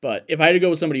you. But if I had to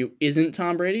go with somebody who isn't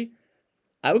Tom Brady,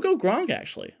 I would go Gronk.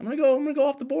 Actually, I'm gonna go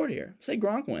off the board here. Say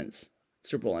Gronk wins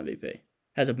Super Bowl MVP.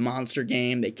 Has a monster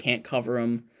game. They can't cover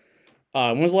him.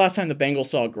 When was the last time the Bengals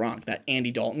saw Gronk? That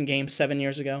Andy Dalton game 7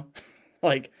 years ago.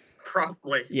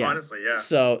 Probably. Yeah. Honestly, yeah.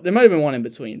 So there might have been one in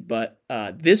between, but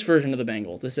this version of the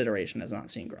Bengals, this iteration, has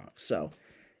not seen Gronk. So,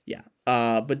 yeah.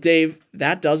 But Dave,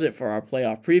 that does it for our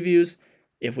playoff previews.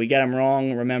 If we get them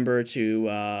wrong, remember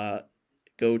to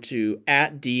go to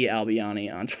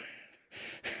 @DAlbiani on Twitter.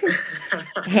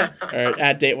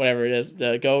 Or @date, whatever it is.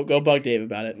 Go bug Dave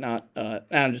about it. Not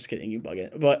I'm just kidding, you bug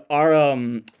it. But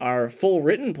our full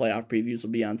written playoff previews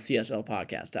will be on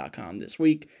cslpodcast.com this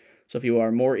week. So if you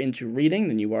are more into reading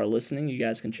than you are listening, you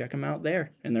guys can check them out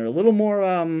there. And they're a little more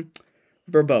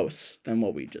verbose than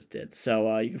what we just did.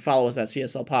 So you can follow us at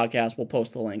CSL Podcast. We'll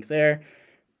post the link there.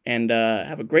 And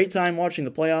have a great time watching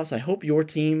the playoffs. I hope your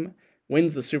team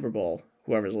wins the Super Bowl,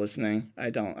 whoever's listening.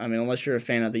 Unless you're a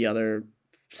fan of the other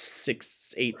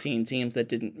 18 teams that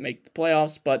didn't make the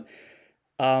playoffs. But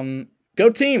go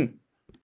team!